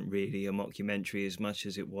 wasn't really a mockumentary as much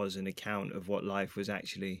as it was an account of what life was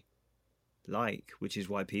actually like, which is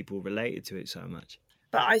why people related to it so much.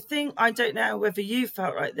 But I think, I don't know whether you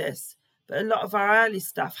felt like this, but a lot of our early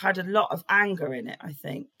stuff had a lot of anger in it, I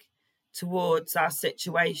think, towards our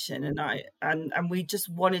situation, and we just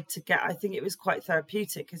wanted to get, I think it was quite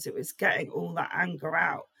therapeutic because it was getting all that anger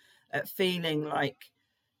out at feeling like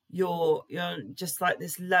you're just like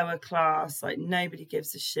this lower class, like nobody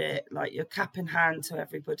gives a shit, like you're cap in hand to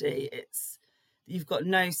everybody, you've got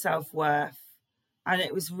no self-worth. And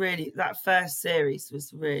it was really, that first series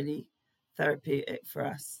was really therapeutic for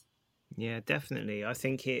us. Yeah, definitely. I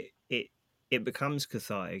think it becomes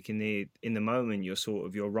cathartic in the moment.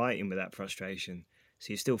 You're writing with that frustration, so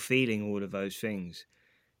you're still feeling all of those things,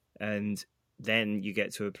 and then you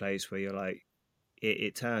get to a place where you're like,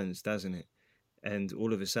 it turns, doesn't it? And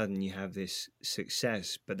all of a sudden you have this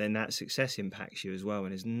success, but then that success impacts you as well.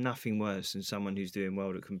 And there's nothing worse than someone who's doing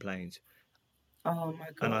well that complains. Oh my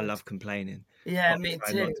God. And I love complaining. Yeah, me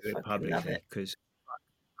too. Not do it publicly, because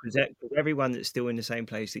everyone that's still in the same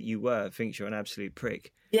place that you were thinks you're an absolute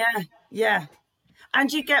prick. Yeah.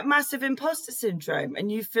 And you get massive imposter syndrome,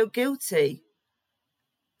 and you feel guilty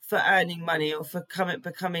for earning money or for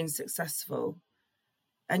becoming successful.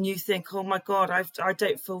 And you think, oh my God, I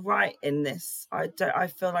don't feel right in this. I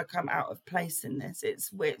feel like I'm out of place in this.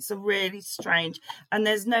 It's a really strange, and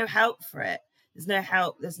there's no help for it. There's no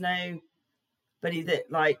help. There's nobody that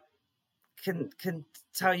like can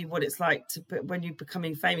tell you what it's like when you're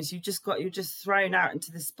becoming famous. You're just thrown out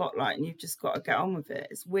into the spotlight, and you've just got to get on with it.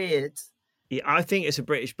 It's weird. Yeah, I think it's a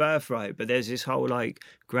British birthright, but there's this whole like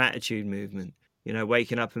gratitude movement. You know,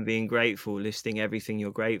 waking up and being grateful, listing everything you're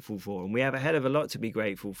grateful for. And we have a hell of a lot to be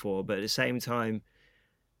grateful for. But at the same time,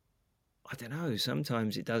 I don't know,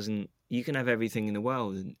 sometimes it doesn't. You can have everything in the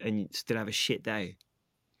world and still have a shit day.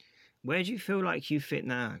 Where do you feel like you fit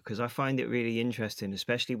now? Because I find it really interesting,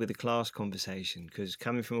 especially with the class conversation, because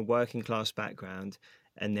coming from a working class background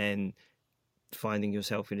and then finding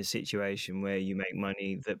yourself in a situation where you make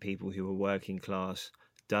money that people who are working class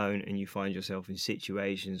don't, and you find yourself in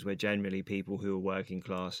situations where generally people who are working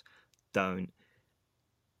class don't.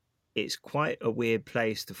 It's quite a weird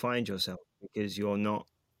place to find yourself, because you're not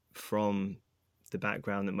from the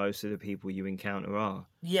background that most of the people you encounter are.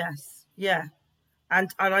 Yes, yeah. And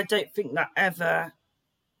I don't think that ever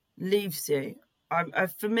leaves you.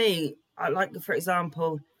 For me, I like, for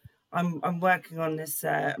example, I'm working on this,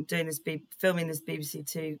 I'm doing filming this BBC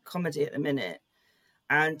Two comedy at the minute,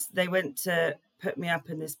 and they went to put me up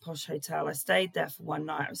in this posh hotel. I stayed there for one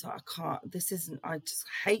night. I was like, I just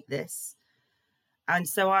hate this. And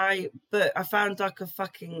so I found like a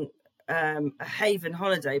fucking a haven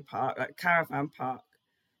holiday park, like caravan park,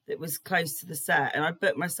 that was close to the set. And I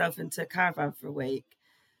booked myself into a caravan for a week,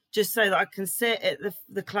 just so that I can sit at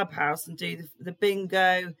the clubhouse and do the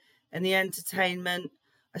bingo and the entertainment.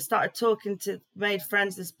 I started made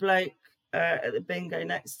friends with this bloke at the bingo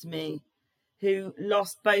next to me, who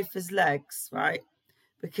lost both his legs, right?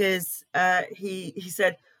 because he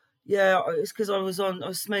said, yeah, it's because I was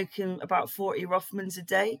smoking about 40 Rothmans a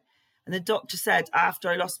day. And the doctor said, after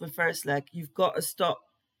I lost my first leg, you've got to stop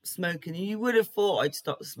smoking. And you would have thought I'd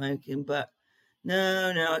stop smoking, but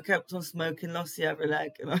no, I kept on smoking, lost the other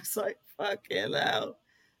leg. And I was like, fucking hell.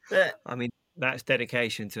 But I mean, that's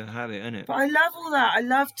dedication to a habit, isn't it? But I love all that. I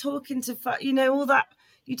love talking to, all that.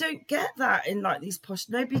 You don't get that in like these posh,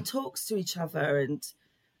 nobody talks to each other. And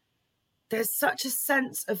there's such a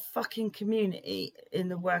sense of fucking community in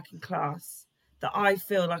the working class that I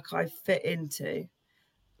feel like I fit into.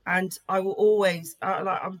 And I will always,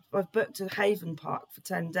 I've booked a Haven Park for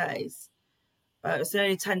 10 days. It's the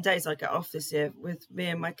only 10 days I get off this year with me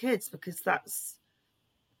and my kids, because that's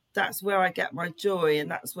where I get my joy, and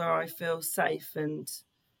that's where I feel safe. And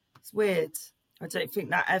it's weird. I don't think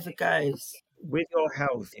that ever goes. With your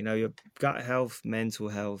health, your gut health, mental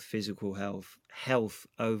health, physical health, health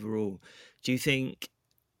overall, do you think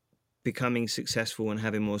becoming successful and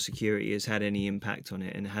having more security has had any impact on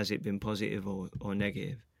it? And has it been positive or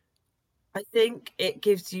negative? I think it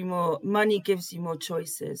gives you more, money gives you more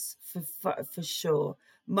choices, for sure.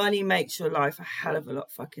 Money makes your life a hell of a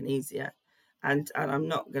lot fucking easier. And I'm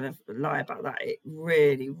not going to lie about that. It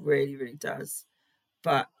really, really, really does.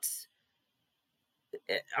 But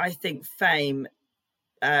I think fame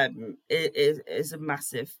is a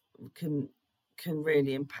massive, can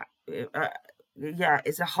really impact.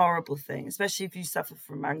 It's a horrible thing, especially if you suffer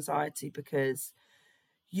from anxiety, because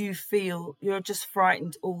you feel you're just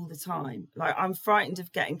frightened all the time. Like, I'm frightened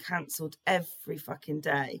of getting cancelled every fucking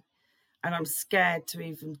day. And I'm scared to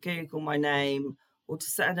even Google my name, or to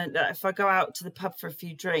say, if I go out to the pub for a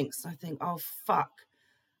few drinks, I think, oh, fuck,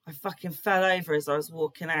 I fucking fell over as I was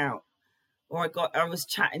walking out. Or I was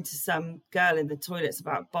chatting to some girl in the toilets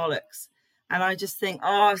about bollocks. And I just think,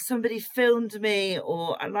 oh, if somebody filmed me,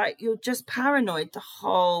 or you're just paranoid the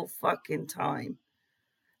whole fucking time.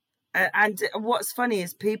 And what's funny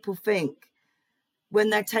is people think when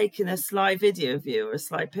they're taking a sly video of you or a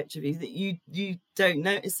sly picture of you that you don't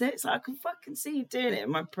notice it. It's like, I can fucking see you doing it in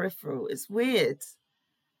my peripheral. It's weird.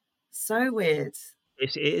 So weird.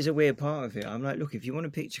 It is a weird part of it. I'm like, look, if you want a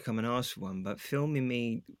picture, come and ask for one. But filming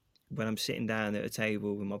me when I'm sitting down at a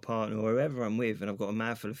table with my partner or whoever I'm with and I've got a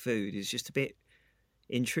mouthful of food is just a bit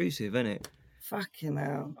intrusive, isn't it? Fucking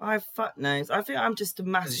hell. Fuck knows. I think I'm just a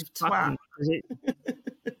massive twat.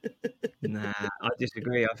 Nah, I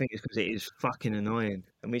disagree. I think it's because it is fucking annoying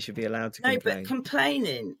and we should be allowed to complain. No, but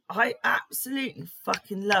complaining, I absolutely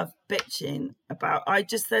fucking love bitching about.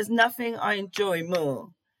 There's nothing I enjoy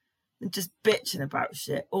more than just bitching about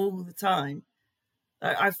shit all the time.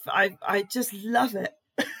 I just love it.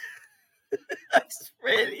 I just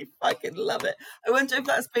really fucking love it. I wonder if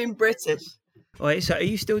that's being British. All right, so are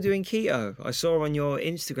you still doing keto? I saw on your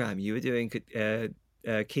Instagram you were doing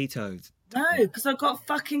keto. No, because I got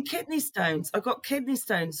fucking kidney stones. I got kidney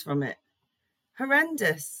stones from it.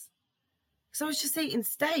 Horrendous. Because I was just eating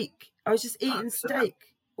steak. I was just eating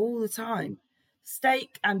steak all the time.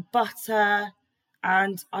 Steak and butter.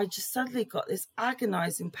 And I just suddenly got this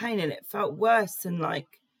agonizing pain, and it felt worse than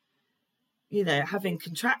having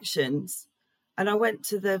contractions. And I went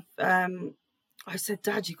to I said,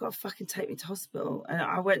 Dad, you've got to fucking take me to hospital. And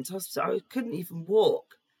I went to hospital. I couldn't even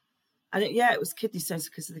walk. And it was kidney stones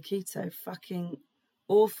because of the keto. Fucking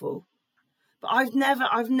awful. But I've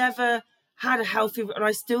never had a healthy, and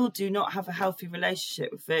I still do not have a healthy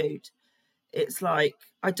relationship with food. It's like,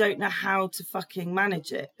 I don't know how to fucking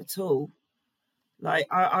manage it at all. Like,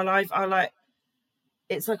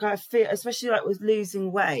 it's like I feel, especially with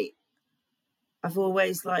losing weight, I've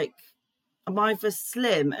always I'm either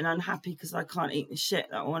slim and unhappy because I can't eat the shit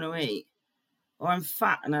that I want to eat, or I'm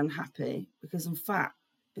fat and unhappy because I'm fat.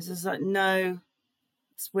 It's just no,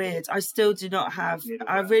 it's weird. I still do not have.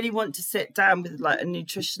 I really want to sit down with a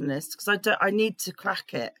nutritionist because I need to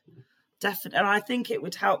crack it, definitely, and I think it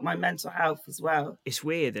would help my mental health as well. It's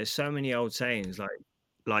weird. There's so many old sayings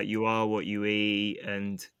like you are what you eat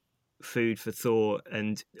and food for thought,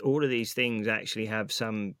 and all of these things actually have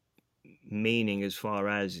some meaning as far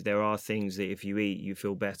as there are things that if you eat you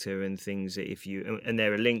feel better, and things that and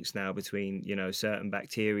there are links now between certain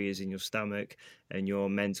bacteria in your stomach and your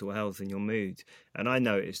mental health and your mood. And I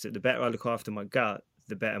noticed that the better I look after my gut,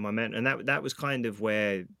 the better my mental, and that was kind of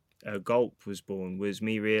where Gulp was born, was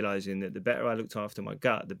me realizing that the better I looked after my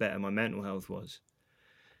gut, the better my mental health was.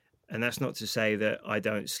 And that's not to say that I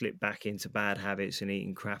don't slip back into bad habits and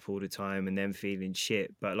eating crap all the time and then feeling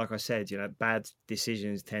shit. But like I said, bad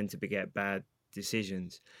decisions tend to beget bad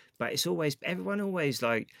decisions. But it's always, everyone always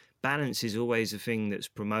balance is always a thing that's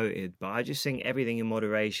promoted. But I just think everything in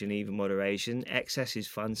moderation, even moderation. Excess is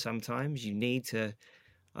fun sometimes. You need to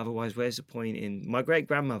Otherwise, where's the point in... My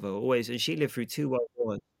great-grandmother always... And she lived through 2 world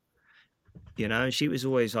wars, you know? And she was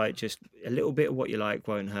always like, just a little bit of what you like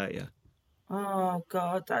won't hurt you. Oh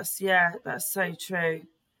God, that's so true.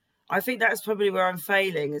 I think that's probably where I'm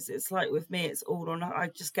failing. Is it's like with me, it's all or not. I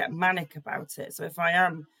just get manic about it. So if I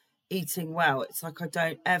am eating well, it's like I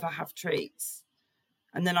don't ever have treats,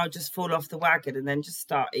 and then I'll just fall off the wagon and then just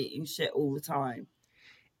start eating shit all the time.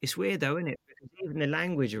 It's weird though, isn't it? Because even the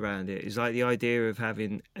language around it is like the idea of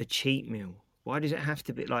having a cheat meal. Why does it have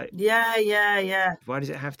to be like... Yeah. Why does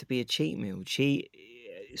it have to be a cheat meal? Cheat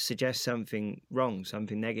suggests something wrong,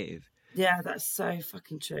 something negative. Yeah, that's so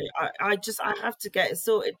fucking true. I have to get it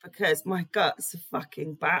sorted because my guts are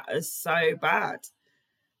fucking so bad.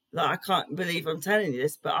 Like, I can't believe I'm telling you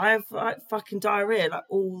this, but I have like fucking diarrhea like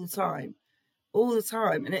all the time,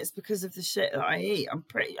 and it's because of the shit that I eat.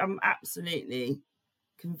 I'm absolutely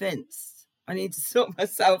convinced I need to sort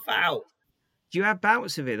myself out. Do you have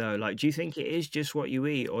bouts of it though? Like, do you think it is just what you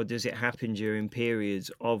eat, or does it happen during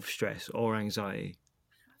periods of stress or anxiety?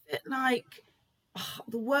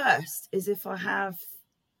 The worst is if I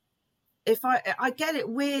get it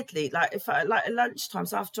weirdly, like if I like at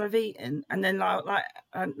lunchtimes after I've eaten, and then like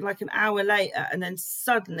an hour later, and then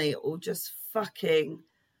suddenly it will just fucking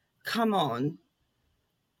come on,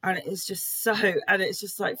 and it's just and it's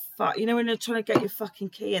just like fuck. You know when you're trying to get your fucking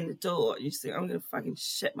key in the door, you just think I'm gonna fucking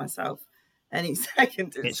shit myself any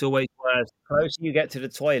second. It's always worse. The closer you get to the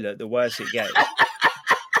toilet, the worse it gets.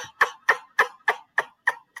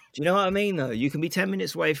 Do you know what I mean, though? You can be 10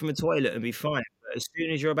 minutes away from a toilet and be fine. But as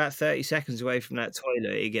soon as you're about 30 seconds away from that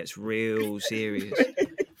toilet, it gets real serious.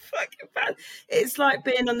 Fucking bad. It's like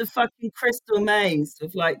being on the fucking Crystal Maze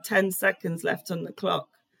with like 10 seconds left on the clock,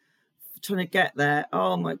 trying to get there.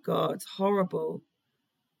 Oh, my God. Horrible.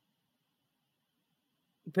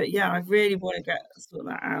 But, yeah, I really want to sort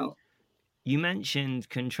that out. You mentioned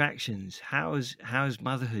contractions. How's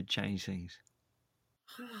motherhood changed things?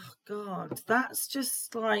 Oh God, that's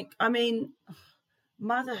just like, I mean,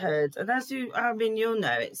 motherhood, and you'll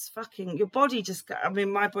know, it's fucking, your body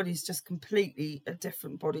my body's just completely a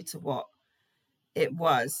different body to what it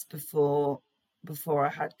was before I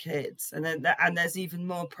had kids, and then there's even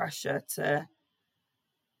more pressure to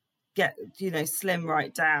get, slim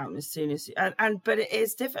right down as soon as but it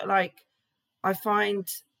is different. Like, I find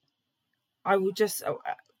I will just,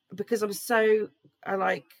 because I'm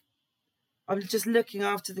just looking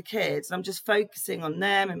after the kids. I'm just focusing on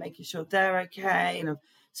them and making sure they're okay. And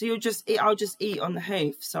so I'll just eat on the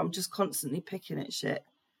hoof. So I'm just constantly picking at shit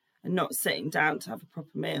and not sitting down to have a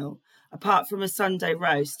proper meal. Apart from a Sunday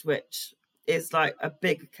roast, which is like a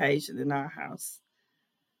big occasion in our house.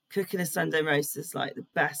 Cooking a Sunday roast is like the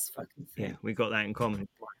best fucking thing. Yeah, we got that in common.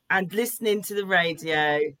 And listening to the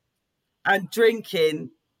radio and drinking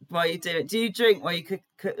while you do it. Do you drink while you cook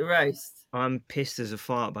the roast? I'm pissed as a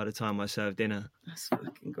fart by the time I serve dinner. That's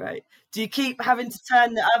fucking great. Do you keep having to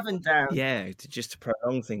turn the oven down? Yeah, just to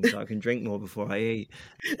prolong things so I can drink more before I eat.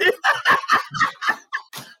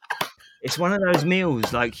 It's one of those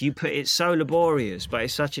meals, like it's so laborious, but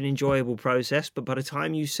it's such an enjoyable process. But by the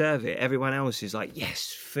time you serve it, everyone else is like,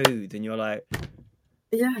 yes, food. And you're like...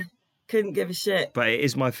 Yeah, couldn't give a shit. But it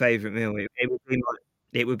is my favourite meal.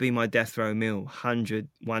 It would be my death row meal,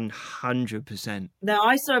 100%. Now,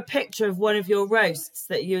 I saw a picture of one of your roasts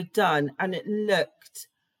that you'd done, and it looked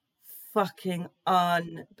fucking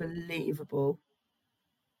unbelievable.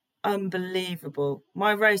 Unbelievable.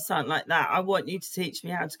 My roasts aren't like that. I want you to teach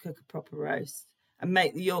me how to cook a proper roast and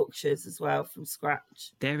make the Yorkshires as well from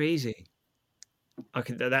scratch. They're easy. I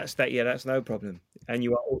can. That's no problem. And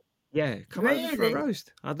you are. Yeah, come over for a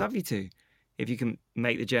roast. I'd love you to. If you can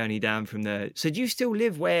make the journey down from there. So do you still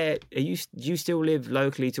live do you still live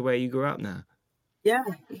locally to where you grew up now? Yeah,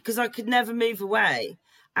 because I could never move away.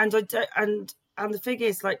 And I don't, and the thing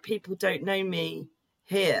is, like, people don't know me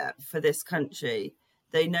here for this country.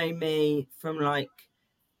 They know me from like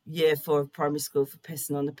year 4 of primary school for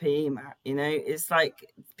pissing on the PE mat. It's like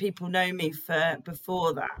people know me for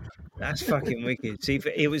before that. That's fucking wicked. See,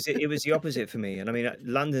 it was the opposite for me. And I mean,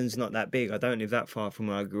 London's not that big. I don't live that far from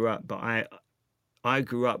where I grew up, but I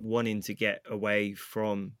grew up wanting to get away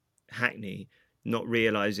from Hackney, not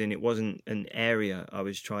realizing it wasn't an area I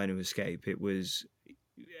was trying to escape. It was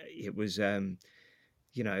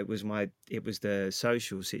the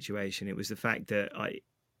social situation. It was the fact that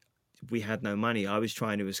we had no money. I was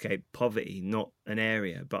trying to escape poverty, not an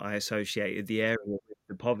area, but I associated the area with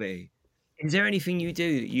the poverty. Is there anything you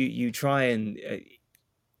do that you try and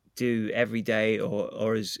do every day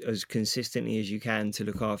or as consistently as you can to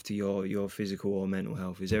look after your physical or mental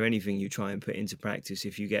health? Is there anything you try and put into practice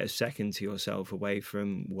if you get a second to yourself, away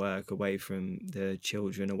from work, away from the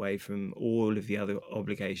children, away from all of the other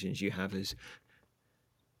obligations you have as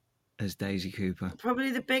Daisy Cooper?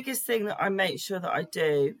 Probably the biggest thing that I make sure that I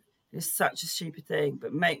do is such a stupid thing,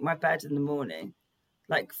 but make my bed in the morning.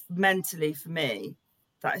 Like, mentally, for me,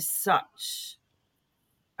 that is such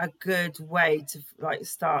a good way to like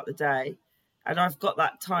start the day. And I've got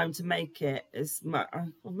that time to make it as much.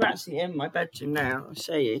 I'm actually in my bedroom now. I'll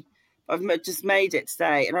show you. I've just made it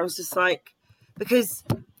today, and I was just like, because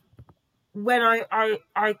when I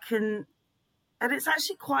can, and it's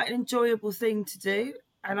actually quite an enjoyable thing to do.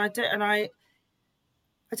 And I don't know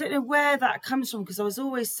where that comes from, because I was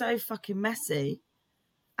always so fucking messy,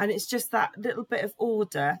 and it's just that little bit of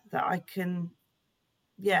order that I can,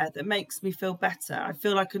 that makes me feel better. I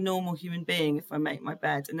feel like a normal human being if I make my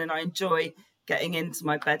bed, and then I enjoy getting into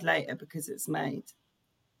my bed later because it's made.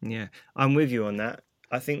 Yeah, I'm with you on that.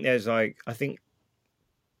 I think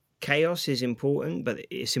chaos is important, but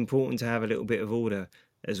it's important to have a little bit of order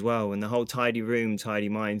as well. And the whole tidy room, tidy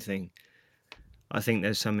mind thing, I think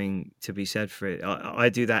there's something to be said for it. I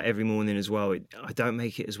do that every morning as well. I don't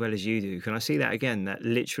make it as well as you do. Can I see that again? That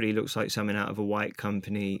literally looks like something out of a white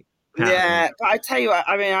company pattern. Yeah, but I tell you what,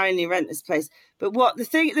 I mean, I only rent this place. But what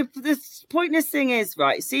the pointless thing is,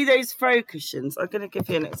 right? See those throw cushions? I'm going to give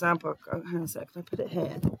you an example. Oh, hang on a sec. Can I put it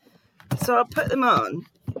here? So I'll put them on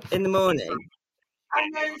in the morning.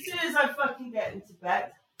 And then as soon as I fucking get into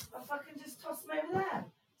bed, I fucking just toss them over there.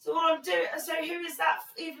 So what I'm doing, so who is that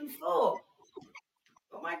even for?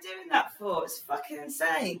 What am I doing that for? It's fucking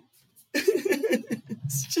insane.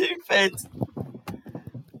 Stupid.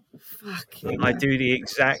 Fucking. I do the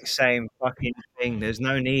exact same fucking thing. There's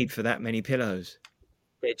no need for that many pillows.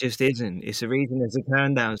 It just isn't. It's the reason there's a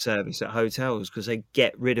turn down service at hotels, because they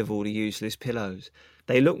get rid of all the useless pillows.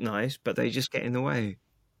 They look nice, but they just get in the way.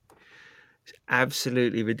 It's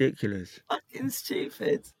absolutely ridiculous. Fucking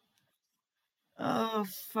stupid. Oh,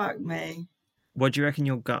 fuck me. What do you reckon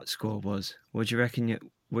your gut score was? What do you reckon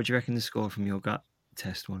the score from your gut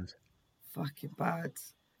test was? Fucking bad.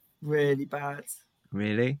 Really bad.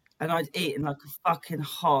 Really? And I'd eaten like a fucking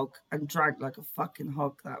hog and drank like a fucking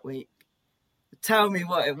hog that week. Tell me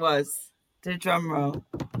what it was. Do a drum roll.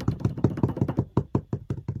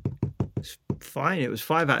 It's fine. It was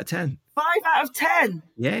 5 out of 10. 5 out of 10?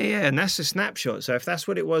 Yeah, and that's a snapshot. So if that's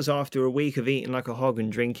what it was after a week of eating like a hog and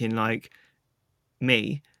drinking like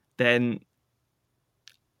me, then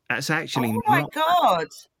that's actually God,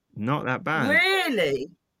 not that bad. Really?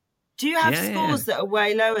 Do you have scores that are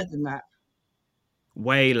way lower than that?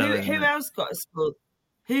 Way lower. Who else got a score?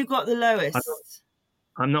 Who got the lowest?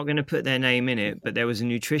 I'm not going to put their name in it, but there was a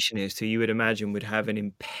nutritionist who you would imagine would have an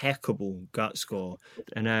impeccable gut score,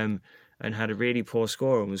 and had a really poor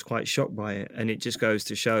score and was quite shocked by it. And it just goes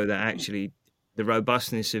to show that actually the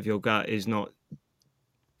robustness of your gut is not,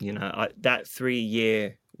 that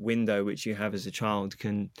 3-year window which you have as a child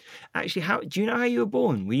can actually. How do you know how you were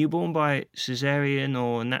born? Were you born by cesarean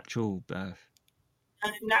or natural birth?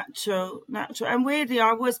 Natural, and weirdly,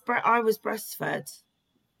 I was breastfed,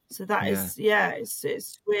 so that is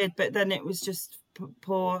it's weird. But then it was just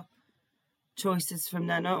poor choices from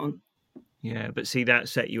then on. Yeah, but see, that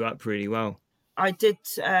set you up really well. I did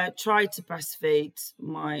try to breastfeed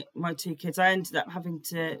my 2 kids. I ended up having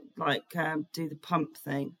to do the pump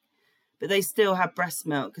thing, but they still have breast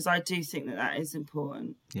milk, because I do think that is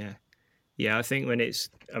important. Yeah, I think there's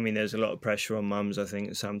a lot of pressure on mums. I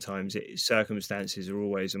think sometimes circumstances are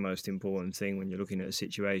always the most important thing when you're looking at a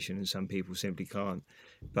situation, and some people simply can't.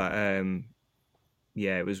 But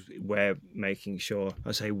we're making sure.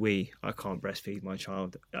 I can't breastfeed my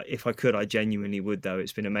child. If I could, I genuinely would, though.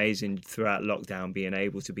 It's been amazing throughout lockdown being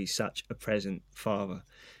able to be such a present father,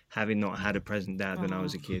 having not had a present dad when I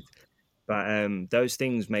was a kid. But those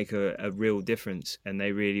things make a real difference, and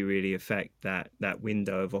they really, really affect that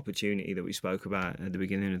window of opportunity that we spoke about at the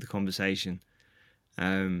beginning of the conversation.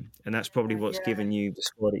 And that's probably what's given you the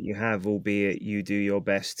score that you have, albeit you do your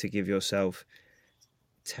best to give yourself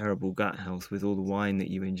terrible gut health with all the wine that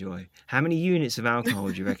you enjoy. How many units of alcohol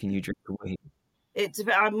do you reckon you drink a week?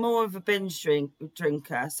 I'm more of a binge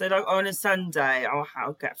drinker. So on a Sunday,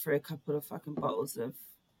 I'll get through a couple of fucking bottles of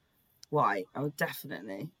white. I would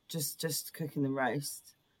definitely just cooking the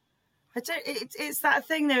roast. It's that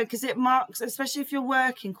thing though, because it marks, especially if you're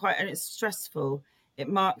working quite and it's stressful, it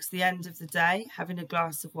marks the end of the day. Having a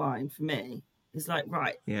glass of wine for me is like,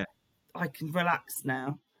 right, I can relax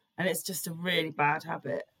now. And it's just a really bad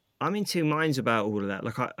habit. I'm in two minds about all of that.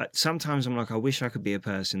 Like, sometimes I'm like, I wish I could be a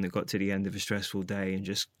person that got to the end of a stressful day and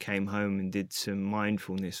just came home and did some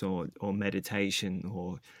mindfulness or meditation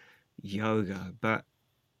or yoga. But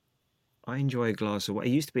I enjoy a glass of wine.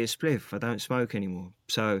 It used to be a spliff. I don't smoke anymore.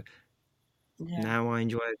 So now I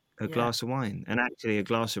enjoy a glass of wine. And actually, a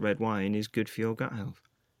glass of red wine is good for your gut health,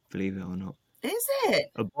 believe it or not. Is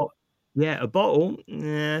it? A bottle,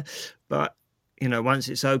 yeah. But, you know, once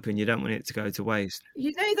it's open, you don't want it to go to waste.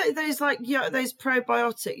 You know that those those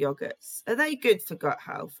probiotic yogurts, are they good for gut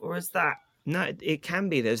health, or is that? No, it can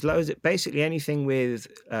be. There's loads of basically anything with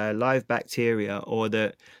live bacteria, or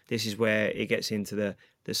this is where it gets into the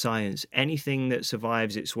science. Anything that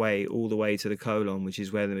survives its way all the way to the colon, which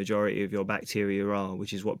is where the majority of your bacteria are,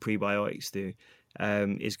 which is what prebiotics do,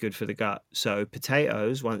 is good for the gut. So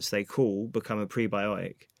potatoes, once they cool, become a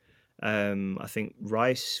prebiotic. I think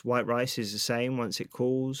white rice is the same once it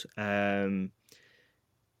cools.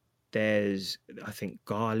 There's, I think,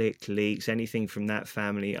 garlic, leeks, anything from that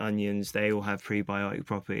family, onions, they all have prebiotic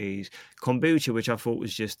properties. Kombucha, which I thought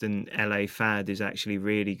was just an LA fad, is actually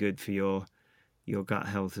really good for your gut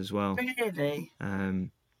health as well. Really? Do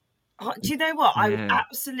you know what? Yeah. I would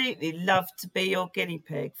absolutely love to be your guinea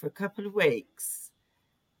pig for a couple of weeks,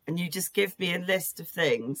 and you just give me a list of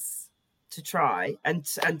things to try and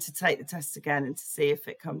to take the test again and to see if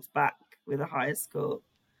it comes back with a higher score.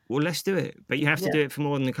 Well, let's do it, but you have to do it for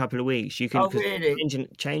more than a couple of weeks. You can. Oh, really?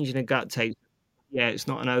 Changing a gut takes. Yeah, it's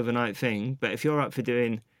not an overnight thing. But if you're up for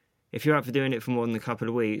doing it for more than a couple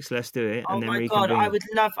of weeks, let's do it. Oh and then my God, I would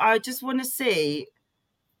love. I just want to see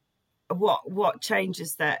what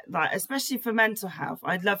changes that, like, especially for mental health.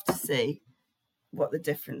 I'd love to see what the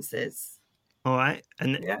difference is. All right,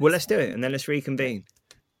 and well, let's do it, and then let's reconvene.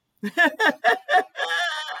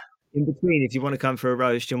 In between, if you want to come for a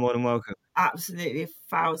roast, you're more than welcome. Absolutely,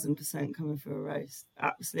 1,000% coming for a roast.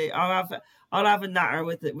 Absolutely, I'll have a natter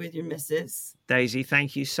with your missus. Daisy,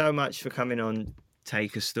 thank you so much for coming on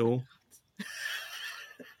Take a Stool.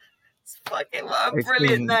 It's fucking what a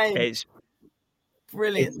brilliant name. It's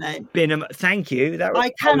brilliant name. Thank you.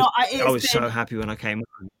 I was so happy when I came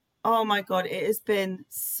on. Oh my God, it has been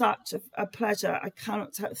such a pleasure. I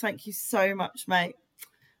cannot thank you so much, mate.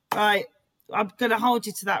 Right. I'm going to hold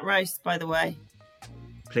you to that roast, by the way.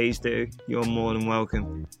 Please do. You're more than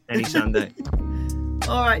welcome. Any Sunday.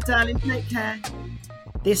 All right, darling. Take care.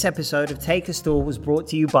 This episode of Take a Stool was brought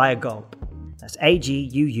to you by A Gulp. That's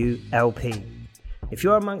AGUULP. If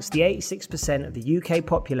you're amongst the 86% of the UK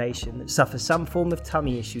population that suffer some form of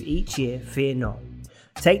tummy issue each year, fear not.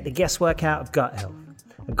 Take the guesswork out of gut health.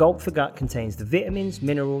 A Gulp for Gut contains the vitamins,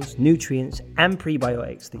 minerals, nutrients, and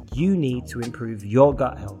prebiotics that you need to improve your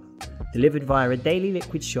gut health. Delivered via a daily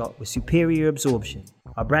liquid shot with superior absorption.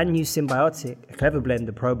 Our brand new Symbiotic, a clever blend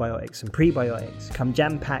of probiotics and prebiotics, come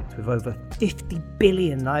jam-packed with over 50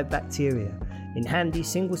 billion live bacteria in handy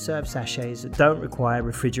single-serve sachets that don't require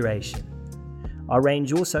refrigeration. Our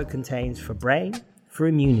range also contains for brain, for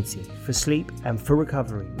immunity, for sleep, and for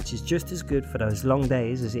recovery, which is just as good for those long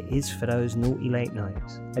days as it is for those naughty late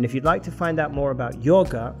nights. And if you'd like to find out more about your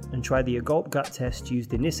gut and try the A Gulp gut test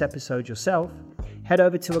used in this episode yourself, head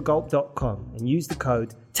over to agulp.com and use the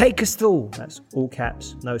code TAKEASTOOL, that's all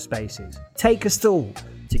caps, no spaces, Take a Stool,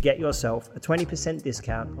 to get yourself a 20%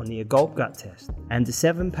 discount on the A Gulp gut test and a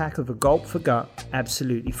 7-pack of A Gulp for Gut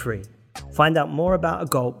absolutely free. Find out more about A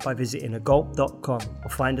Gulp by visiting agulp.com or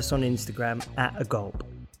find us on Instagram at agulp.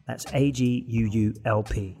 That's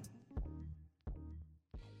AGUULP.